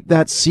we keep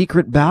that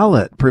secret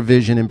ballot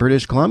provision in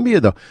British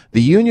Columbia, though?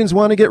 The unions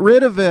want to get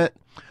rid of it.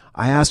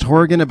 I asked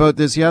Horgan about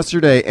this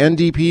yesterday.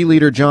 NDP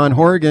leader John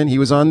Horgan, he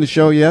was on the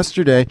show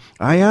yesterday.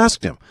 I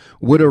asked him,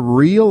 would a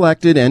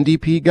re-elected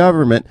NDP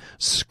government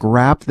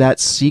scrap that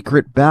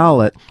secret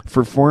ballot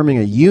for forming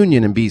a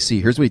union in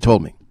BC? Here's what he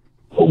told me.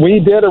 We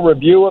did a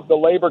review of the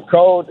labor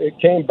code. It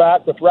came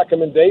back with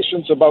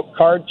recommendations about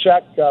card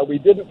check. We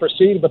didn't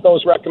proceed with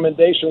those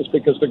recommendations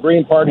because the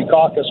Green Party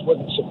caucus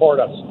wouldn't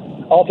support us.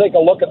 I'll take a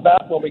look at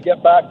that when we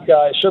get back,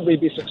 should we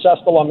be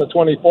successful on the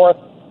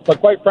 24th. But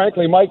quite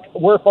frankly, Mike,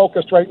 we're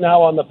focused right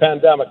now on the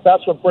pandemic.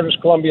 That's what British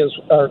Columbians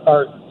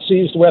are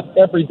seized with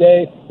every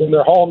day in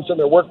their homes, in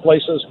their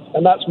workplaces,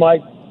 and that's my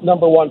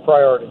number one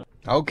priority.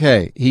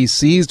 Okay, he's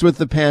seized with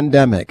the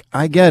pandemic.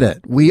 I get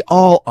it. We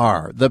all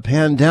are. The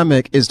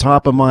pandemic is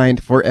top of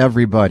mind for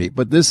everybody,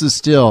 but this is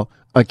still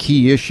a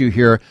key issue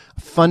here,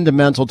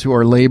 fundamental to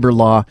our labor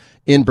law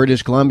in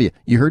British Columbia.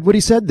 You heard what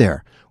he said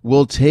there.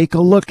 We'll take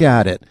a look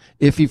at it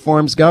if he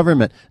forms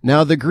government.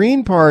 Now, the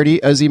Green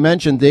Party, as he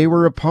mentioned, they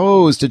were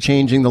opposed to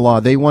changing the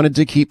law. They wanted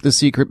to keep the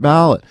secret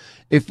ballot.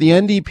 If the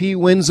NDP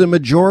wins a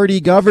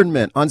majority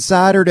government on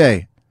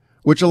Saturday,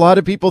 which a lot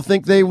of people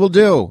think they will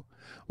do,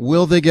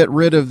 will they get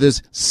rid of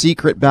this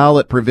secret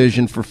ballot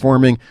provision for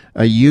forming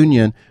a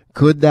union?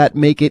 Could that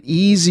make it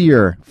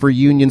easier for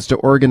unions to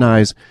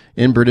organize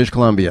in British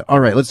Columbia? All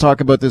right, let's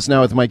talk about this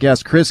now with my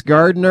guest, Chris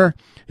Gardner.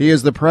 He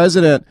is the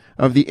president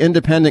of the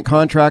Independent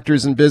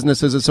Contractors and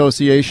Businesses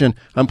Association.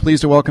 I'm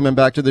pleased to welcome him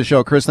back to the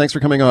show. Chris, thanks for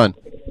coming on.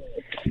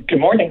 Good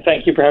morning.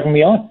 Thank you for having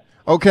me on.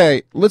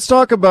 Okay, let's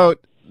talk about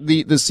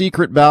the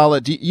secret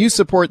ballot. You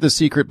support the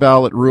secret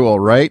ballot rule,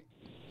 right?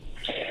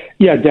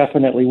 Yeah,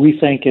 definitely. We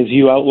think, as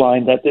you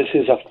outlined, that this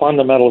is a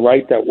fundamental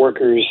right that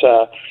workers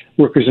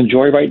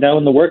enjoy right now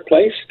in the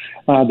workplace.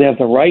 They have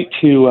the right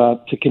to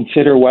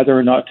consider whether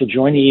or not to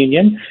join a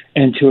union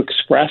and to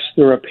express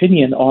their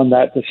opinion on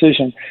that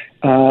decision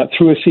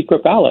through a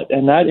secret ballot.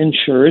 And that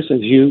ensures, as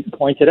you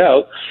pointed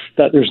out,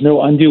 that there's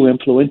no undue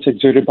influence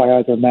exerted by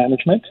either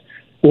management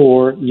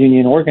or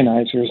union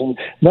organizers. And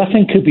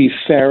nothing could be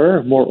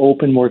fairer, more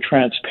open, more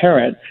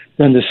transparent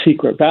than the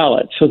secret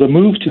ballot. So the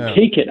move to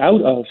take it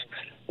out of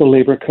the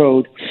labor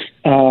code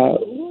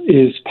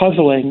is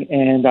puzzling,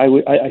 and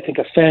I think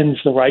offends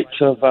the rights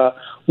of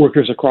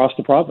workers across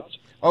the province.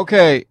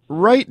 Okay,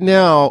 right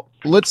now,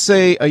 let's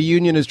say a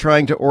union is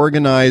trying to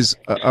organize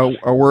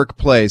a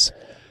workplace.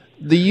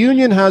 The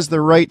union has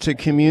the right to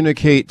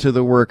communicate to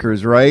the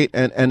workers, right?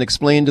 And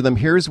explain to them,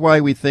 here's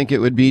why we think it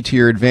would be to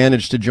your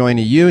advantage to join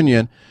a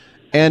union.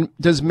 And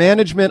does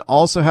management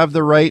also have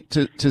the right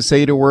to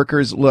say to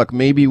workers, look,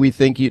 maybe we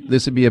think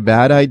this would be a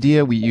bad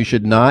idea. You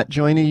should not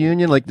join a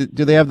union? Like,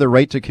 do they have the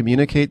right to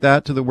communicate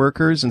that to the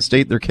workers and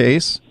state their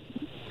case?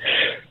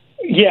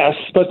 Yes,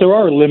 but there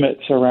are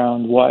limits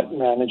around what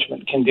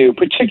management can do,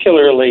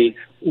 particularly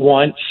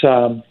once,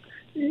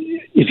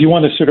 if you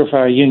want to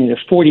certify a union, if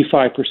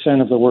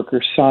 45% of the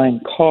workers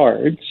sign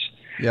cards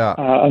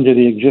under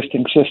the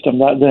existing system,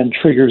 that then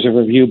triggers a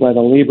review by the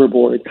labor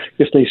board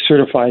if they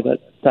certify that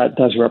that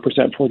does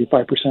represent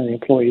 45% of the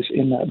employees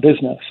in that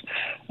business.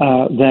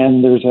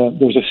 Then there's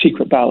a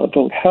secret ballot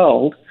vote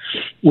held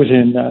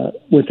within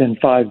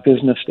 5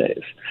 business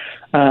days.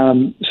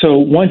 So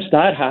once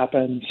that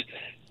happens,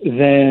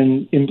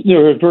 then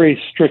there are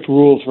very strict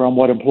rules around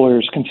what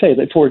employers can say.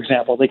 That, for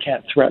example, they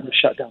can't threaten to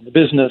shut down the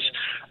business.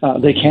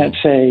 They can't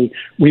say,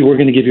 we were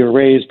going to give you a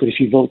raise, but if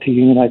you vote to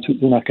unionize,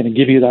 we're not going to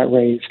give you that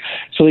raise.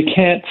 So they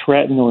can't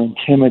threaten or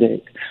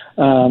intimidate.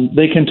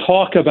 They can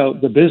talk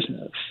about the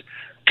business,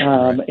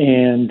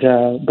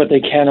 but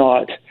they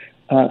cannot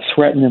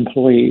threaten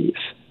employees.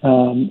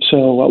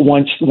 So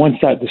once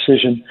that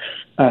decision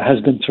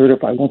has been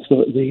certified, once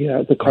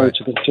the cards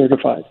have been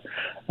certified.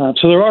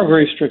 So there are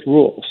very strict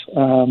rules,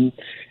 and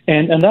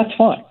that's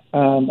fine.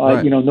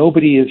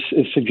 Nobody is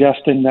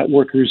suggesting that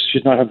workers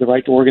should not have the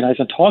right to organize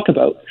and talk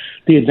about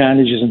the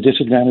advantages and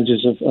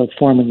disadvantages of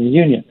forming a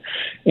union.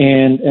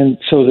 And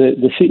so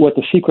what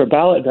the secret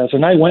ballot does,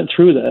 and I went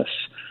through this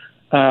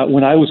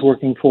when I was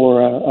working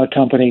for a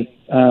company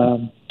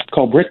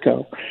called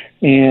Britco,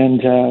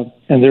 and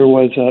there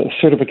was a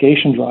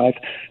certification drive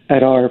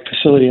at our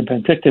facility in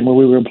Penticton where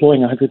we were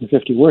employing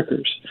 150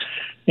 workers,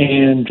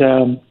 and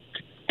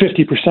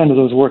 50% of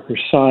those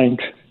workers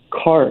signed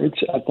cards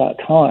at that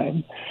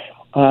time.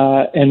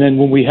 And then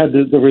when we had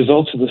the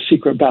results of the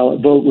secret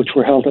ballot vote, which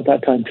were held at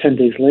that time 10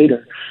 days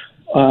later,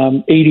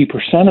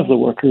 80% of the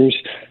workers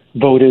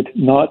voted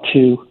not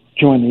to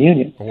join the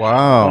union.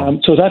 Wow.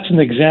 So that's an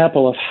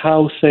example of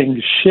how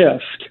things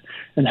shift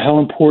and how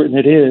important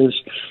it is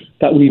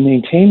that we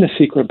maintain the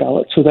secret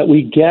ballot so that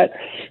we get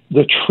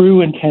the true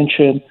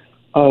intention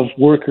of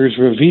workers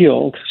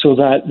revealed, so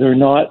that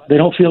they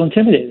don't feel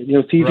intimidated.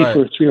 It's easy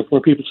for 3 or 4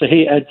 people to say,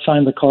 hey, Ed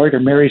signed the card or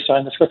Mary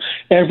signed this card.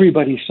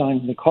 Everybody's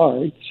signing the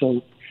card,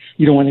 so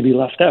you don't want to be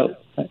left out.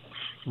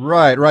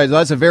 Right.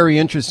 That's a very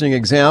interesting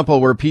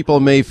example where people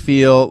may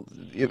feel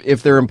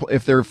if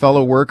their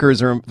fellow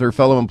workers or their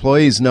fellow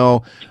employees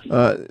know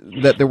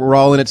that we're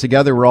all in it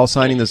together, we're all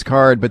signing this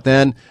card, but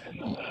then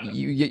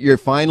you get your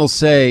final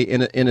say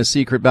in a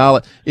secret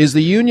ballot. Is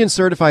the union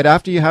certified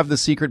after you have the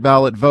secret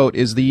ballot vote?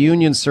 Is the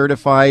union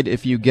certified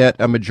if you get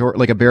a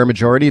bare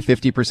majority,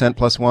 50%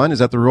 plus 1? Is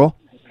that the rule?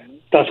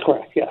 That's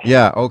correct. Yes.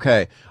 Yeah.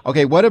 Okay.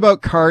 What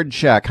about card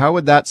check? How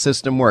would that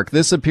system work?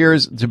 This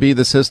appears to be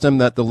the system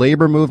that the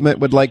labor movement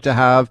would like to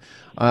have.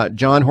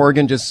 John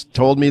Horgan just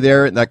told me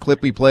there in that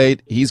clip we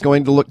played, he's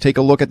going to take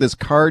a look at this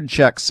card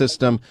check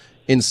system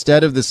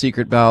instead of the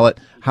secret ballot.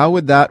 How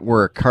would that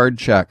work? Card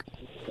check.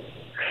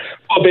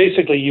 Well,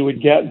 basically, you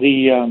would get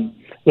the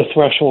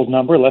threshold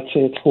number. Let's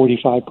say it's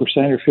 45%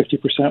 or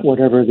 50%,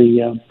 whatever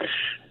the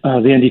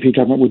NDP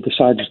government would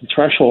decide is the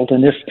threshold.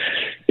 And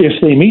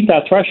if they meet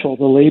that threshold,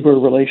 the Labour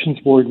Relations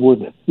Board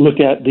would look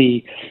at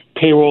the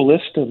payroll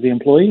list of the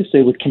employees.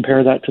 They would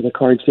compare that to the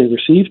cards they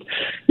received.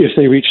 If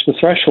they reach the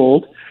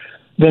threshold,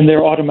 then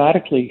they're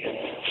automatically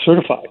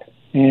certified.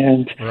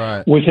 And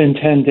within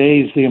 10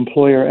 days, the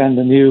employer and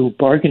the new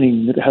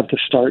bargaining unit have to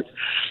start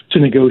to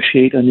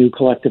negotiate a new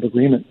collective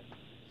agreement.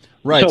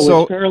 Right.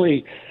 So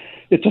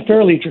it's a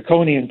fairly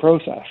draconian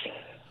process.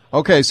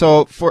 Okay.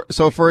 So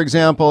for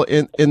example,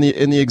 in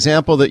the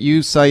example that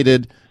you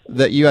cited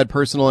that you had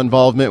personal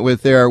involvement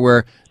with there,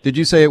 where did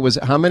you say it was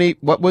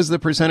what was the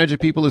percentage of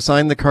people who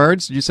signed the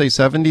cards? Did you say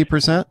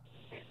 70%?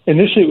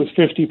 Initially, it was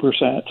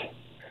 50%.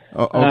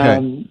 Oh, okay.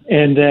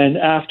 And then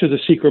after the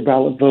secret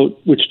ballot vote,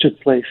 which took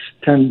place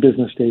 10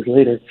 business days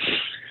later,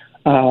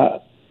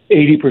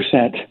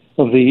 80%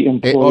 of the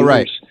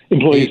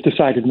employees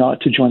decided not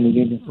to join the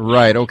union.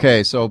 Right.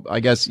 Okay. So I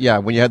guess,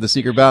 when you had the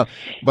secret ballot,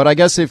 but I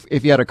guess if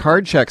you had a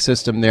card check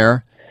system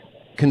there,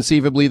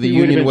 conceivably the He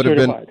would have union been would have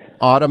been certified.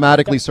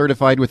 automatically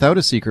certified without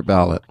a secret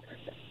ballot.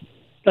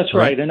 That's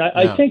right. And I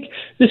Yeah. think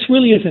this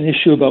really is an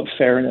issue about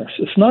fairness.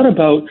 It's not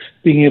about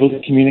being able to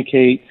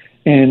communicate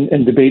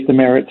and debate the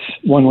merits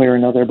one way or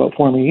another about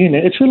forming a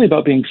union. It's really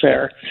about being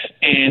fair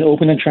and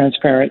open and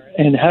transparent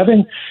and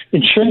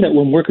ensuring that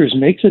when workers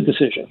make the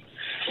decision,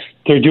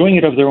 they're doing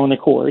it of their own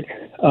accord.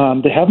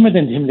 They haven't been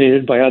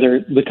intimidated by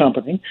the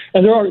company.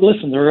 And there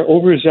are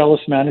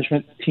overzealous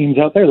management teams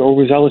out there. There are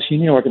overzealous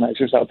union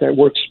organizers out there. It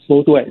works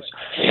both ways.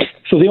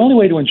 So the only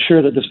way to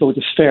ensure that this vote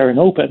is fair and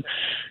open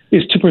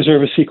is to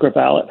preserve a secret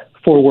ballot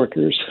for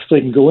workers so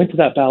they can go into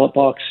that ballot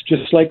box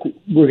just like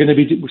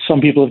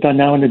some people have done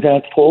now in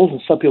advance polls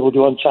and some people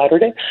do on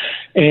Saturday,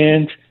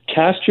 and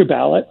cast your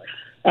ballot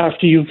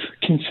after you've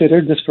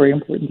considered this very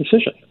important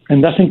decision.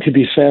 And nothing could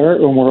be fairer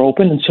or more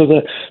open. And so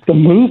the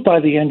move by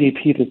the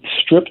NDP to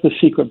strip the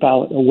secret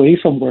ballot away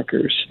from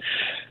workers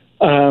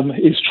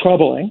is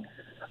troubling.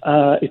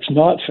 It's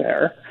not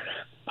fair.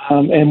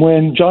 And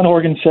when John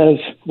Horgan says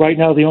right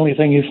now the only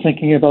thing he's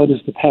thinking about is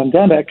the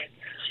pandemic,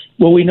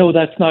 well, we know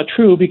that's not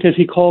true because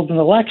he called an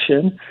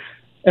election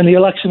and the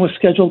election was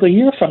scheduled a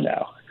year from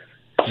now.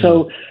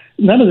 So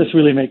none of this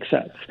really makes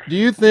sense. Do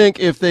you think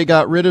if they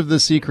got rid of the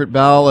secret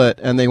ballot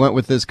and they went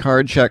with this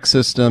card check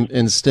system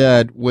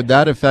instead, would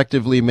that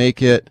effectively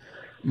make it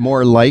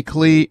more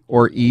likely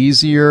or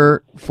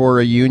easier for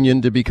a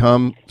union to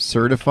become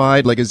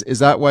certified? Like, is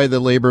that why the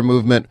labor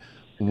movement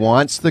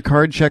wants the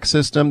card check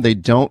system? They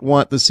don't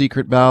want the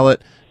secret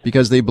ballot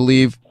because they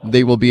believe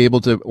they will be able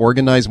to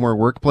organize more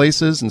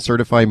workplaces and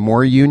certify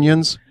more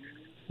unions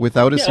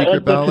without a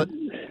secret ballot?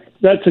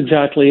 That's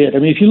exactly it. I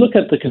mean, if you look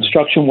at the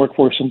construction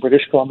workforce in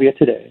British Columbia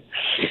today,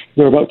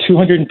 there are about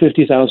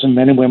 250,000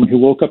 men and women who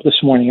woke up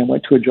this morning and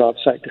went to a job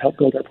site to help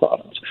build our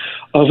province.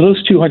 Of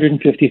those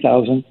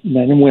 250,000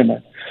 men and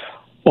women,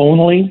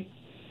 only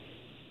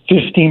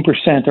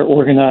 15% are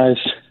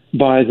organized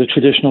by the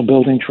traditional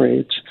building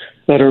trades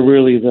that are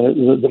really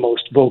the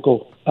most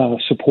vocal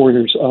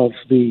supporters of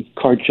the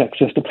card check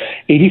system.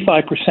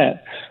 85%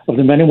 of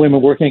the men and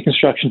women working in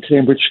construction today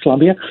in British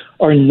Columbia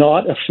are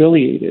not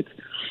affiliated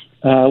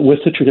with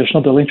the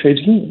traditional building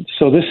trades unions.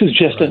 So this is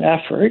just an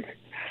effort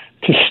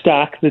to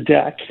stack the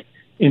deck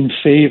in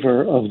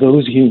favor of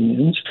those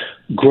unions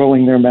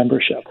growing their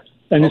membership.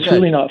 And it's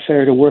really not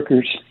fair to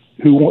workers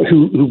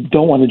who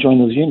don't want to join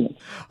those unions.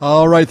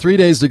 All right, 3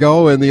 days to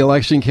go in the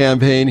election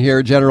campaign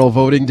here. General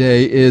voting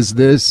day is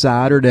this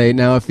Saturday.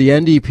 Now, if the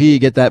NDP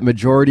get that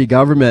majority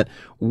government,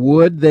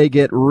 would they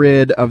get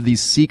rid of the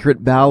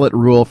secret ballot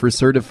rule for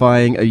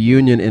certifying a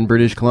union in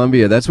British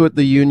Columbia? That's what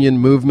the union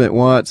movement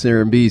wants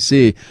here in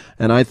BC,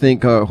 and I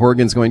think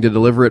Horgan's going to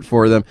deliver it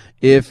for them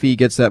if he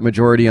gets that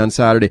majority on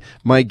Saturday.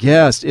 My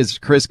guest is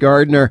Chris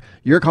Gardner.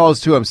 Your calls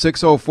to him,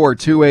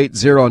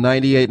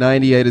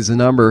 604-280-9898 is the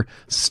number,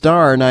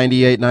 star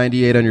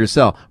 9898 on your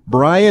cell.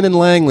 Brian in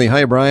Langley.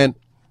 Hi, Brian.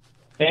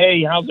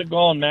 Hey, how's it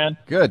going, man?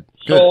 Good.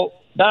 So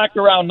back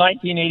around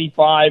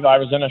 1985, I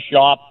was in a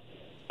shop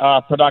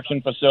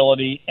production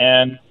facility,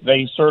 and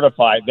they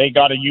certified. They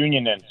got a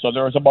union in. So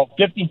there was about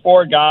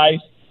 54 guys,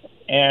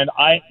 and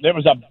there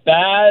was a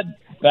bad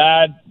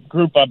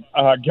group of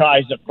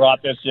guys that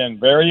brought this in.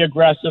 Very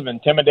aggressive,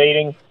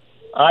 intimidating.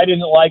 I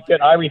didn't like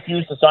it. I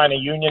refused to sign a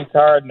union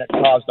card, and it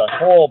caused a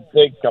whole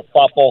big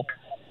kerfuffle.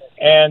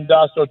 And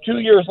so 2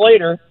 years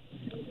later,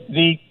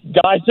 the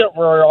guys that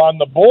were on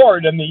the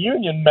board and the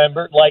union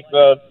member, like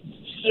the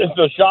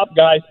shop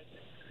guys,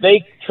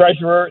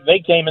 treasurer, they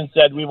came and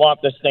said, we want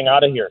this thing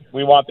out of here.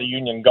 We want the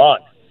union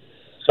gone.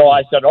 So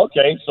I said,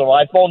 okay. So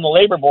I phoned the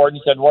labor board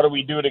and said, what do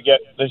we do to get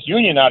this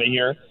union out of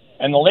here?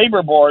 And the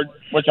labor board,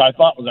 which I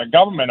thought was a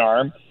government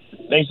arm,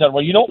 they said,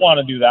 well, you don't want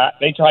to do that.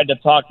 They tried to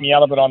talk me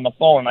out of it on the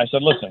phone. I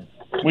said, listen,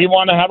 we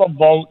want to have a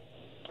vote.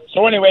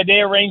 So anyway,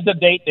 they arranged a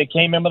date. They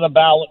came in with a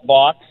ballot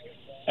box.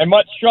 And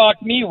what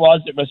shocked me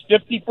was it was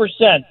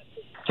 50%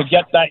 to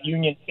get that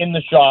union in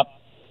the shop,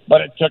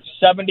 but it took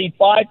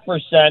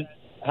 75%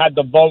 had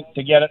the vote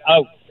to get it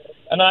out.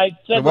 And I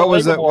said, what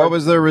was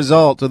the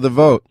result of the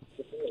vote?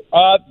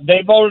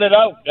 They voted it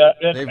out.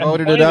 They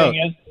voted it out.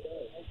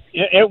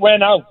 It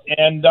went out.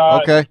 And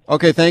okay.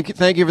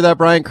 Thank you for that,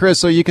 Brian. Chris,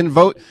 so you can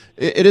vote.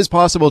 It is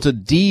possible to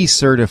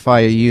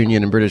decertify a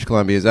union in British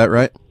Columbia. Is that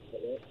right?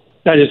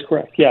 That is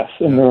correct. Yes,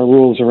 and there are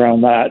rules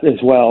around that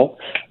as well.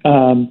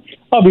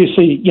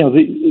 Obviously,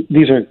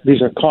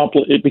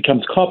 it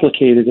becomes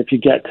complicated if you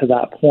get to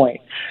that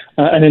point.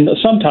 And then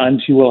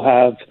sometimes you will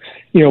have,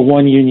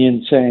 one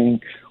union saying,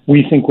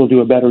 we think we'll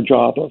do a better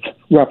job of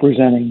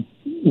representing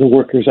the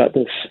workers at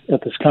this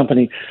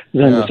company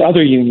than this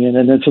other union,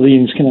 and then so the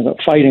unions can end up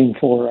fighting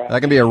for.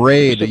 That can be a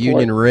raid, a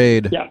union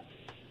raid. Yeah.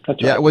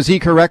 That's right. Was he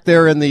correct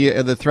there in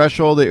the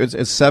threshold? It's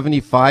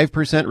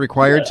 75%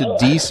 required to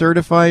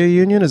decertify a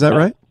union. Is that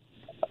right?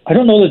 I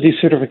don't know the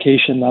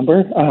decertification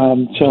number.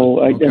 And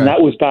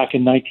that was back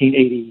in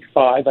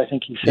 1985, I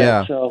think he said.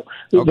 Yeah. So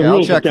the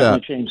rules have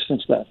definitely changed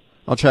since then.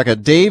 I'll check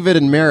it. David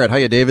and Merritt.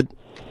 Hiya, David.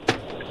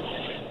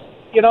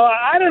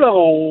 I don't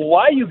know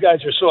why you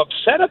guys are so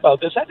upset about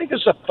this. I think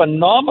it's a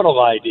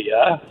phenomenal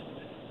idea.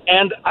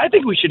 And I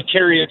think we should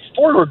carry it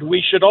forward.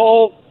 We should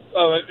all,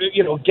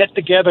 get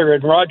together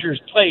in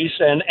Rogers Place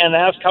and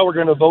ask how we're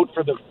going to vote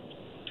for the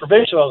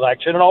provincial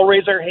election and all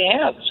raise our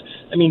hands.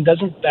 I mean,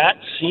 doesn't that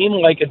seem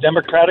like a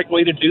democratic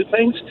way to do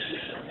things?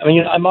 I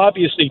mean, I'm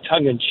obviously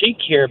tongue-in-cheek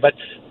here, but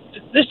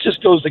this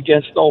just goes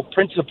against all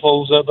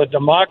principles of a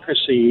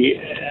democracy,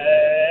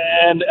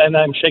 and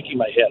I'm shaking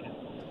my head.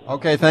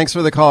 Okay, thanks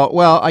for the call.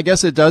 Well, I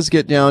guess it does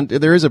get down.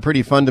 There is a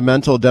pretty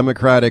fundamental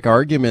democratic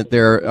argument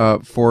there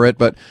for it,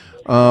 but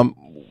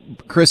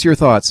Chris, your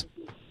thoughts?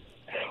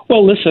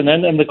 Well, listen,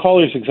 and the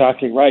caller's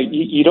exactly right.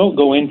 You don't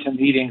go into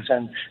meetings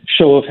and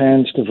show of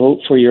hands to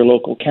vote for your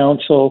local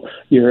council,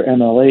 your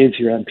MLAs,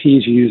 your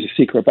MPs. You use a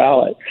secret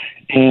ballot,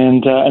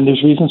 and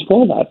there's reasons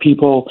for that.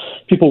 People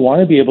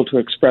want to be able to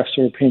express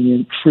their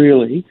opinion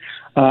freely,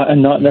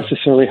 and not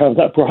necessarily have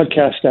that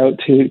broadcast out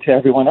to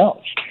everyone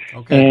else.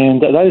 Okay.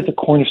 And that is the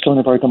cornerstone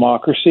of our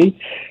democracy.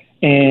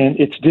 And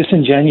it's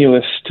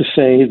disingenuous to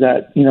say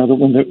that,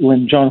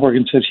 when John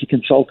Horgan says he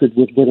consulted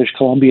with British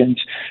Columbians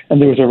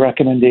and there was a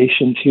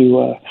recommendation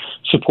to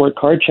support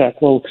card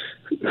check, well,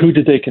 who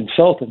did they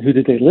consult and who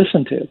did they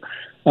listen to?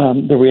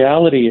 The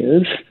reality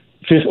is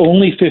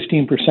only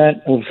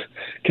 15% of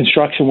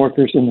construction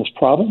workers in this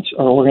province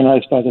are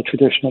organized by the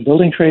traditional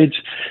building trades,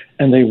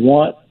 and they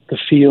want the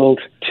field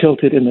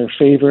tilted in their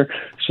favor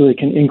so they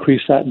can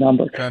increase that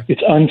number. Okay.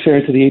 It's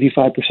unfair to the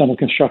 85% of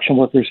construction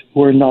workers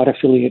who are not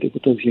affiliated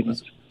with those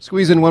unions.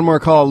 Squeeze in one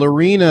more call.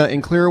 Lorena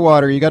in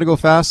Clearwater. You got to go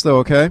fast, though,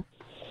 okay?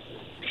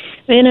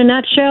 In a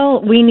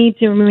nutshell, we need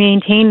to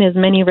maintain as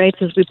many rights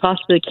as we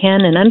possibly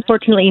can, and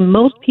unfortunately,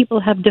 most people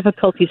have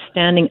difficulty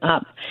standing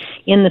up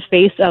in the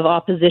face of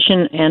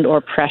opposition and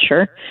or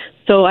pressure.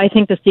 So I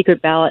think the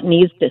secret ballot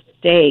needs to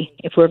stay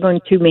if we're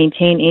going to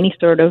maintain any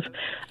sort of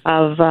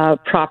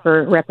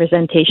proper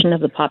representation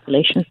of the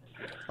population.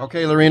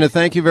 Okay, Lorena,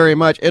 thank you very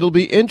much. It'll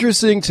be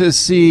interesting to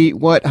see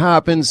what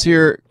happens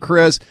here,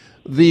 Chris.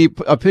 The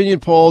opinion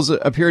polls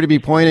appear to be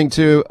pointing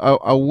to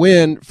a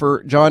win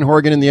for John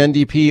Horgan and the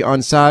NDP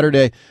on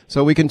Saturday.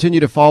 So we continue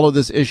to follow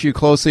this issue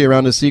closely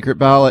around a secret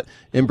ballot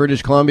in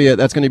British Columbia.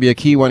 That's going to be a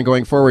key one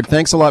going forward.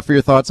 Thanks a lot for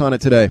your thoughts on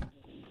it today.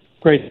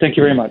 Great. Thank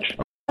you very much.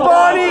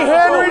 Bonnie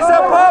Henry's a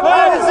puppet.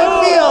 How does it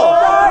feel?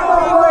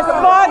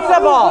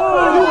 Irresponsible.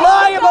 You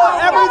lie about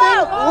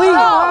everything.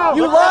 Leave.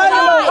 You lie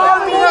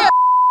about everything.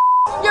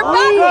 You're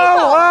back.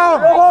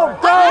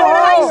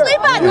 How do you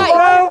sleep at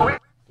night?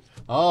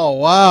 Oh,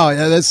 wow.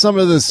 Yeah, that's some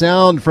of the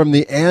sound from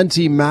the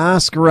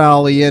anti-mask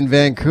rally in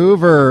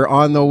Vancouver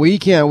on the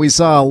weekend. We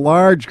saw a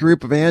large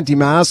group of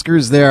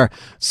anti-maskers there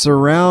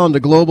surround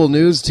a global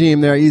news team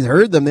there. You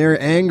heard them. They're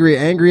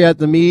angry at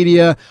the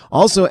media,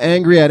 also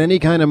angry at any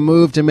kind of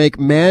move to make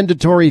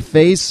mandatory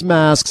face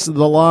masks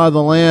the law of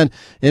the land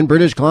in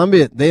British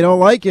Columbia. They don't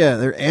like it.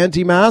 They're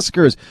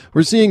anti-maskers.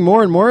 We're seeing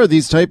more and more of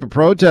these type of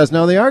protests.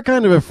 Now, they are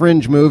kind of a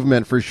fringe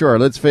movement for sure.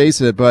 Let's face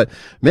it. But,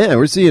 man,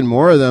 we're seeing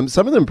more of them.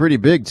 Some of them pretty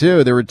big,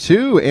 too. There were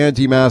 2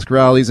 anti-mask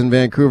rallies in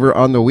Vancouver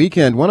on the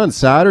weekend. One on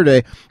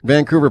Saturday.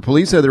 Vancouver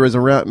police said there was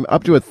around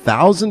up to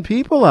 1,000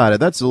 people at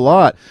it. That's a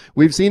lot.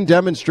 We've seen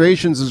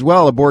demonstrations as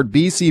well aboard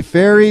BC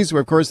ferries,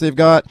 where of course they've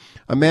got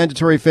a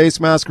mandatory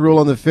face mask rule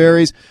on the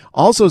ferries.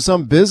 Also,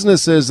 some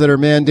businesses that are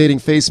mandating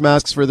face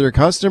masks for their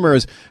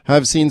customers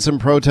have seen some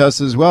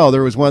protests as well.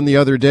 There was one the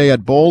other day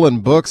at Bowl &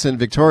 Books in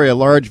Victoria, a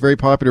large, very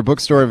popular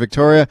bookstore in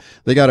Victoria.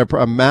 They got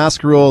a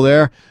mask rule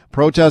there.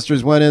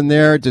 Protesters went in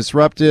there,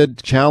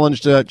 disrupted,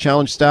 challenged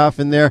staff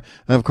in there,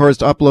 and of course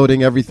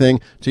uploading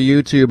everything to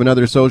YouTube and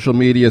other social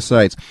media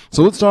sites.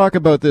 So let's talk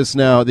about this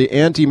now. The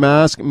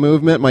anti-mask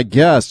movement. My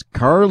guest,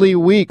 Carly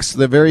Weeks,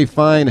 the very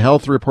fine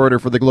health reporter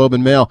for the Globe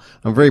and Mail.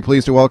 I'm very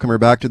pleased to welcome her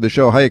back to the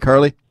show. Hi,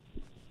 Carly.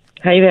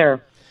 Hi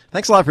there.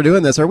 Thanks a lot for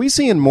doing this. Are we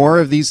seeing more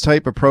of these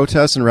type of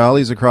protests and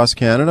rallies across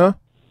Canada?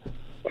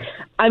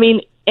 I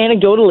mean,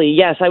 anecdotally,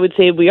 yes, I would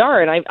say we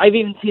are, and I've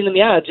even seen them.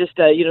 Yeah, just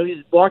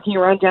walking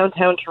around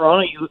downtown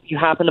Toronto, you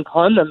happen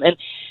upon them, and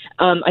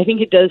I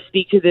think it does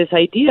speak to this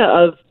idea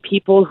of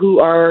people who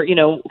are,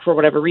 for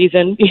whatever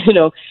reason,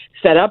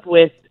 fed up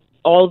with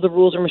all of the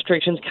rules and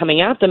restrictions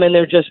coming at them, and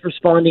they're just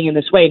responding in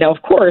this way. Now,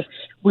 of course,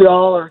 we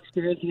all are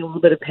experiencing a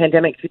little bit of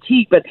pandemic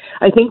fatigue, but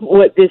I think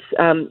what this,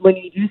 when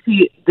you do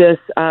see this,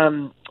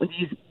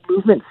 these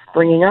movements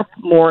springing up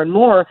more and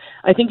more,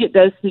 I think it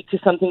does speak to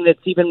something that's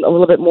even a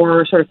little bit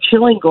more sort of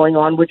chilling going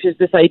on, which is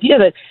this idea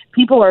that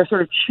people are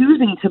sort of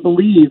choosing to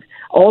believe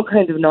all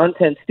kinds of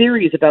nonsense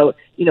theories about,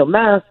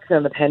 masks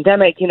and the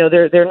pandemic.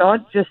 They're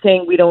not just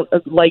saying we don't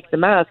like the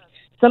mask.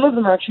 Some of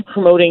them are actually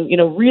promoting,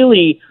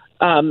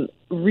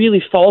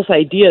 really false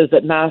ideas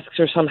that masks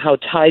are somehow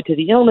tied to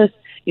the illness.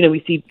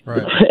 We see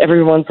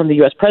everyone from the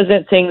U.S.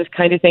 president saying this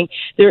kind of thing.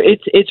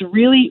 It's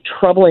really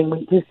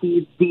troubling to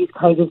see these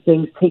kinds of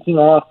things taking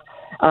off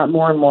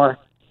more and more.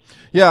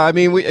 Yeah, I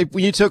mean, when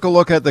you took a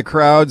look at the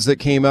crowds that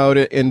came out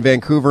in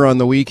Vancouver on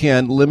the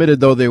weekend, limited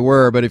though they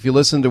were, but if you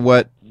listen to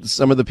what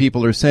some of the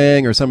people are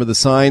saying or some of the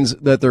signs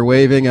that they're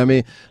waving. I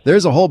mean,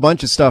 there's a whole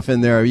bunch of stuff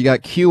in there. You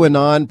got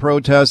QAnon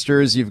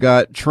protesters, you've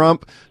got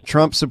Trump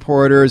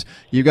supporters,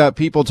 you've got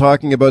people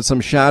talking about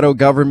some shadow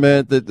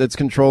government that's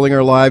controlling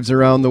our lives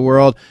around the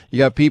world. You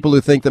got people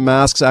who think the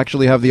masks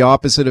actually have the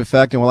opposite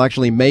effect and will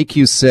actually make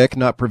you sick,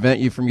 not prevent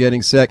you from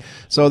getting sick.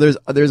 So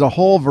there's a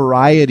whole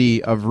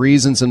variety of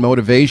reasons and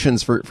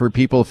motivations for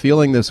people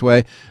feeling this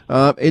way.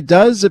 It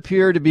does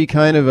appear to be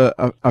kind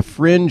of a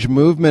fringe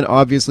movement,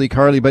 obviously,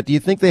 Carly, but do you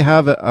think they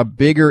have a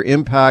bigger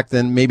impact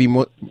than maybe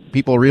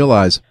people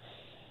realize?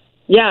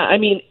 Yeah, I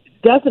mean,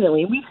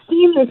 definitely. We've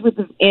seen this with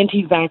the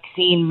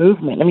anti-vaccine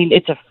movement. I mean,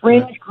 it's a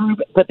fringe group,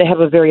 but they have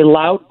a very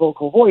loud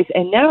vocal voice.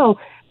 And now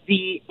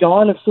the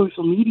dawn of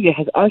social media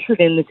has ushered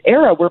in this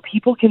era where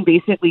people can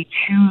basically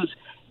choose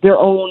their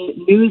own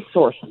news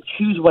source and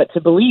choose what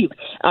to believe.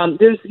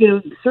 There's,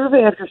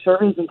 survey after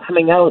survey has been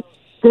coming out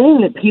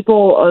saying that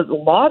a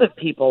lot of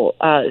people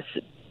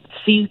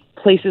see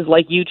places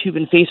like YouTube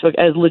and Facebook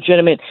as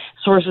legitimate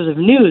sources of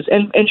news.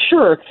 And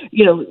sure,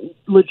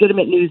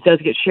 legitimate news does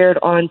get shared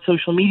on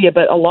social media,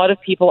 but a lot of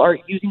people are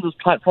using those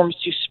platforms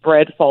to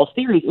spread false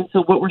theories. And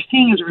so what we're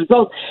seeing as a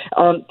result,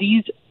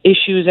 these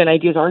issues and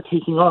ideas are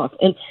taking off.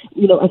 And,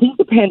 I think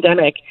the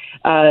pandemic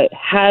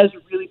has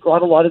really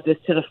brought a lot of this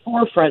to the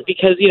forefront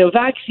because,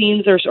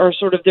 vaccines are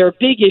sort of their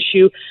big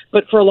issue,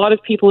 but for a lot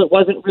of people, it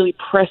wasn't really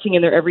pressing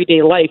in their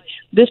everyday life.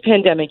 This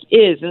pandemic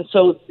is. And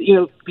so,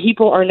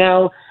 people are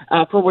now,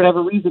 for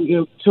whatever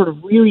reason, sort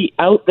of really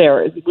out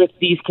there with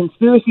these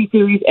conspiracy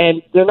theories,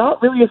 and they're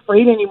not really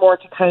afraid anymore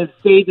to kind of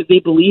say that they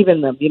believe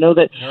in them, they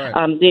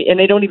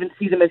don't even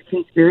see them as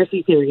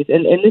conspiracy theories.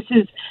 And this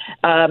is,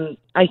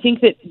 I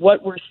think that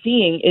what we're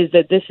seeing is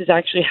that this is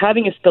actually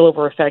having a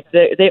spillover effect.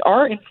 They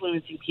are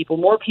influencing people.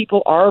 More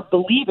people are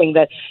believing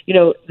that,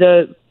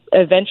 the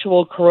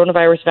eventual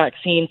coronavirus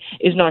vaccine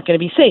is not going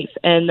to be safe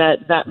and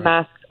that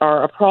masks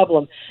are a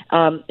problem.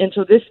 And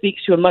so this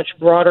speaks to a much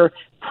broader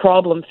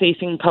problem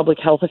facing public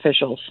health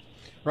officials.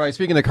 Right.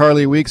 Speaking of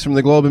Carly Weeks from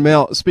the Globe and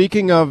Mail,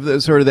 speaking of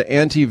the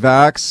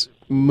anti-vax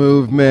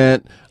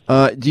movement,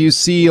 do you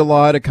see a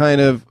lot of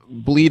kind of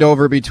bleed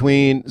over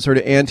between sort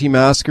of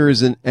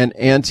anti-maskers and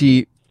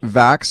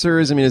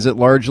anti-vaxxers? I mean, is it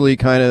largely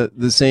kind of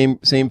the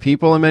same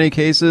people in many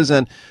cases?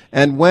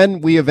 And when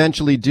we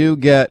eventually do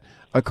get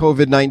a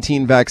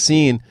COVID-19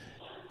 vaccine,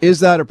 is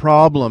that a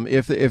problem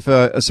if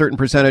a certain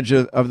percentage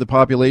of the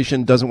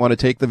population doesn't want to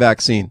take the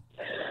vaccine?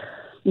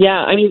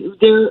 Yeah, I mean,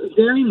 there's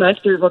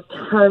a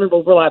ton of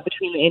overlap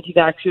between the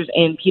anti-vaxxers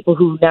and people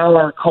who now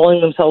are calling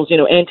themselves,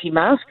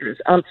 anti-maskers.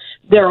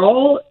 They're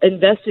all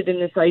invested in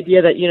this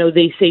idea that,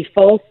 they say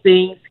false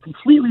things,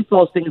 completely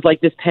false things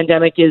like this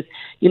pandemic is,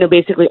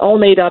 basically all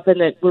made up and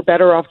that we're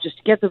better off just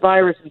to get the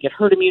virus and get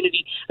herd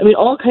immunity. I mean,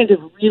 all kinds of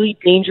really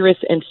dangerous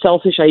and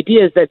selfish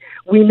ideas that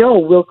we know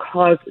will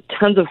cause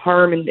tons of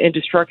harm and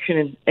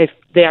destruction if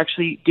they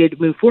actually did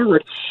move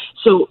forward.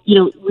 So,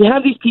 we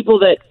have these people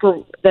that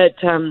for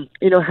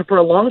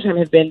a long time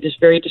have been just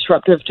very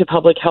disruptive to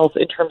public health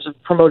in terms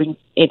of promoting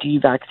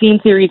anti-vaccine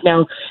theories,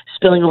 now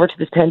spilling over to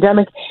this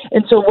pandemic.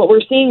 And so what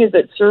we're seeing is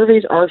that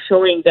surveys are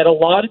showing that a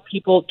lot of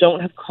people don't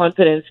have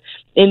confidence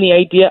in the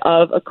idea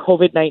of a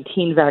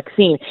COVID-19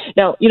 vaccine.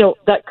 Now,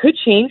 that could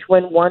change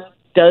when one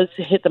does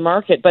hit the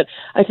market, but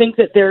I think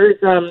that there's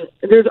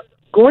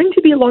going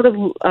to be a lot of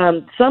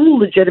some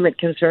legitimate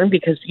concern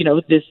because,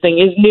 this thing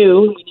is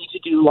new and we need to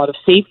do a lot of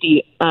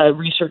safety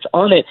research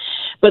on it.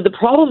 But the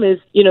problem is,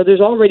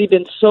 there's already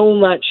been so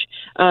much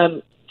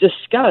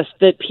discussed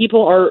that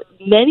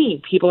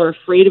many people are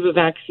afraid of a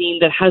vaccine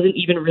that hasn't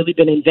even really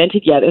been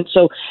invented yet. And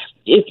so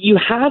if you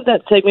have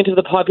that segment of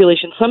the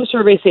population, some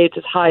surveys say it's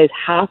as high as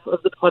half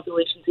of the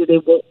population say they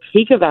won't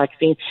take a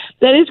vaccine,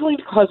 that is going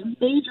to cause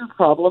major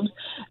problems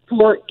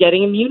for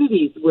getting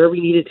immunity where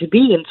we need it to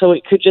be. And so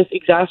it could just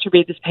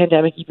exacerbate this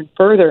pandemic even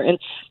further. And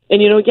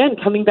again,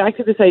 coming back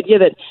to this idea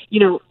that,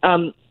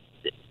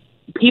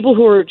 people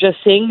who are just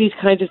saying these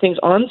kinds of things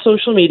on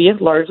social media,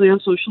 largely on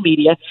social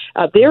media,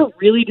 they're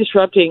really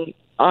disrupting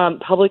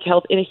public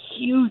health in a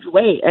huge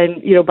way.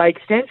 And, by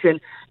extension,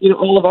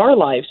 all of our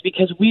lives,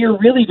 because we are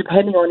really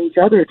depending on each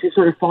other to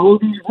sort of follow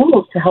these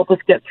rules to help us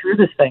get through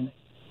this thing.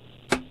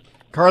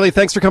 Carly,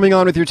 thanks for coming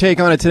on with your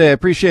take on it today. I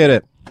appreciate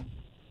it.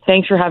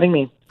 Thanks for having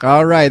me.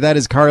 All right. That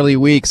is Carly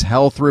Weeks,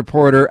 health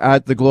reporter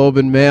at the Globe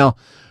and Mail.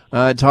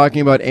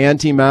 Talking about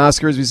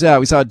anti-maskers. We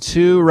saw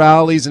 2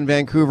 rallies in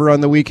Vancouver on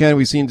the weekend.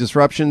 We've seen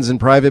disruptions in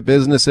private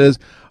businesses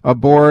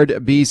aboard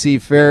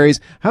BC ferries.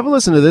 Have a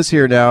listen to this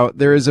here now.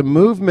 There is a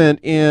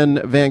movement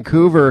in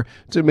Vancouver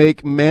to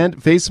make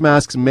face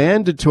masks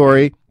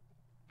mandatory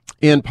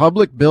in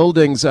public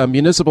buildings,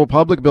 municipal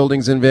public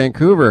buildings in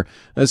Vancouver,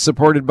 as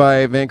supported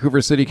by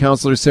Vancouver City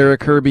Councillor Sarah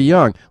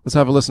Kirby-Young. Let's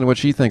have a listen to what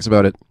she thinks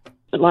about it.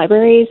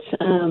 Libraries,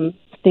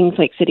 things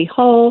like City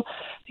Hall,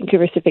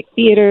 Vancouver Civic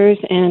Theatres,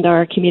 and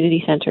our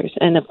community centres.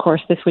 And of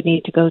course, this would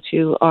need to go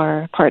to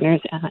our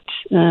partners at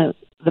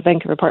the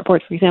Vancouver Port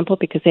Board, for example,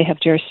 because they have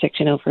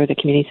jurisdiction over the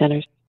community centres.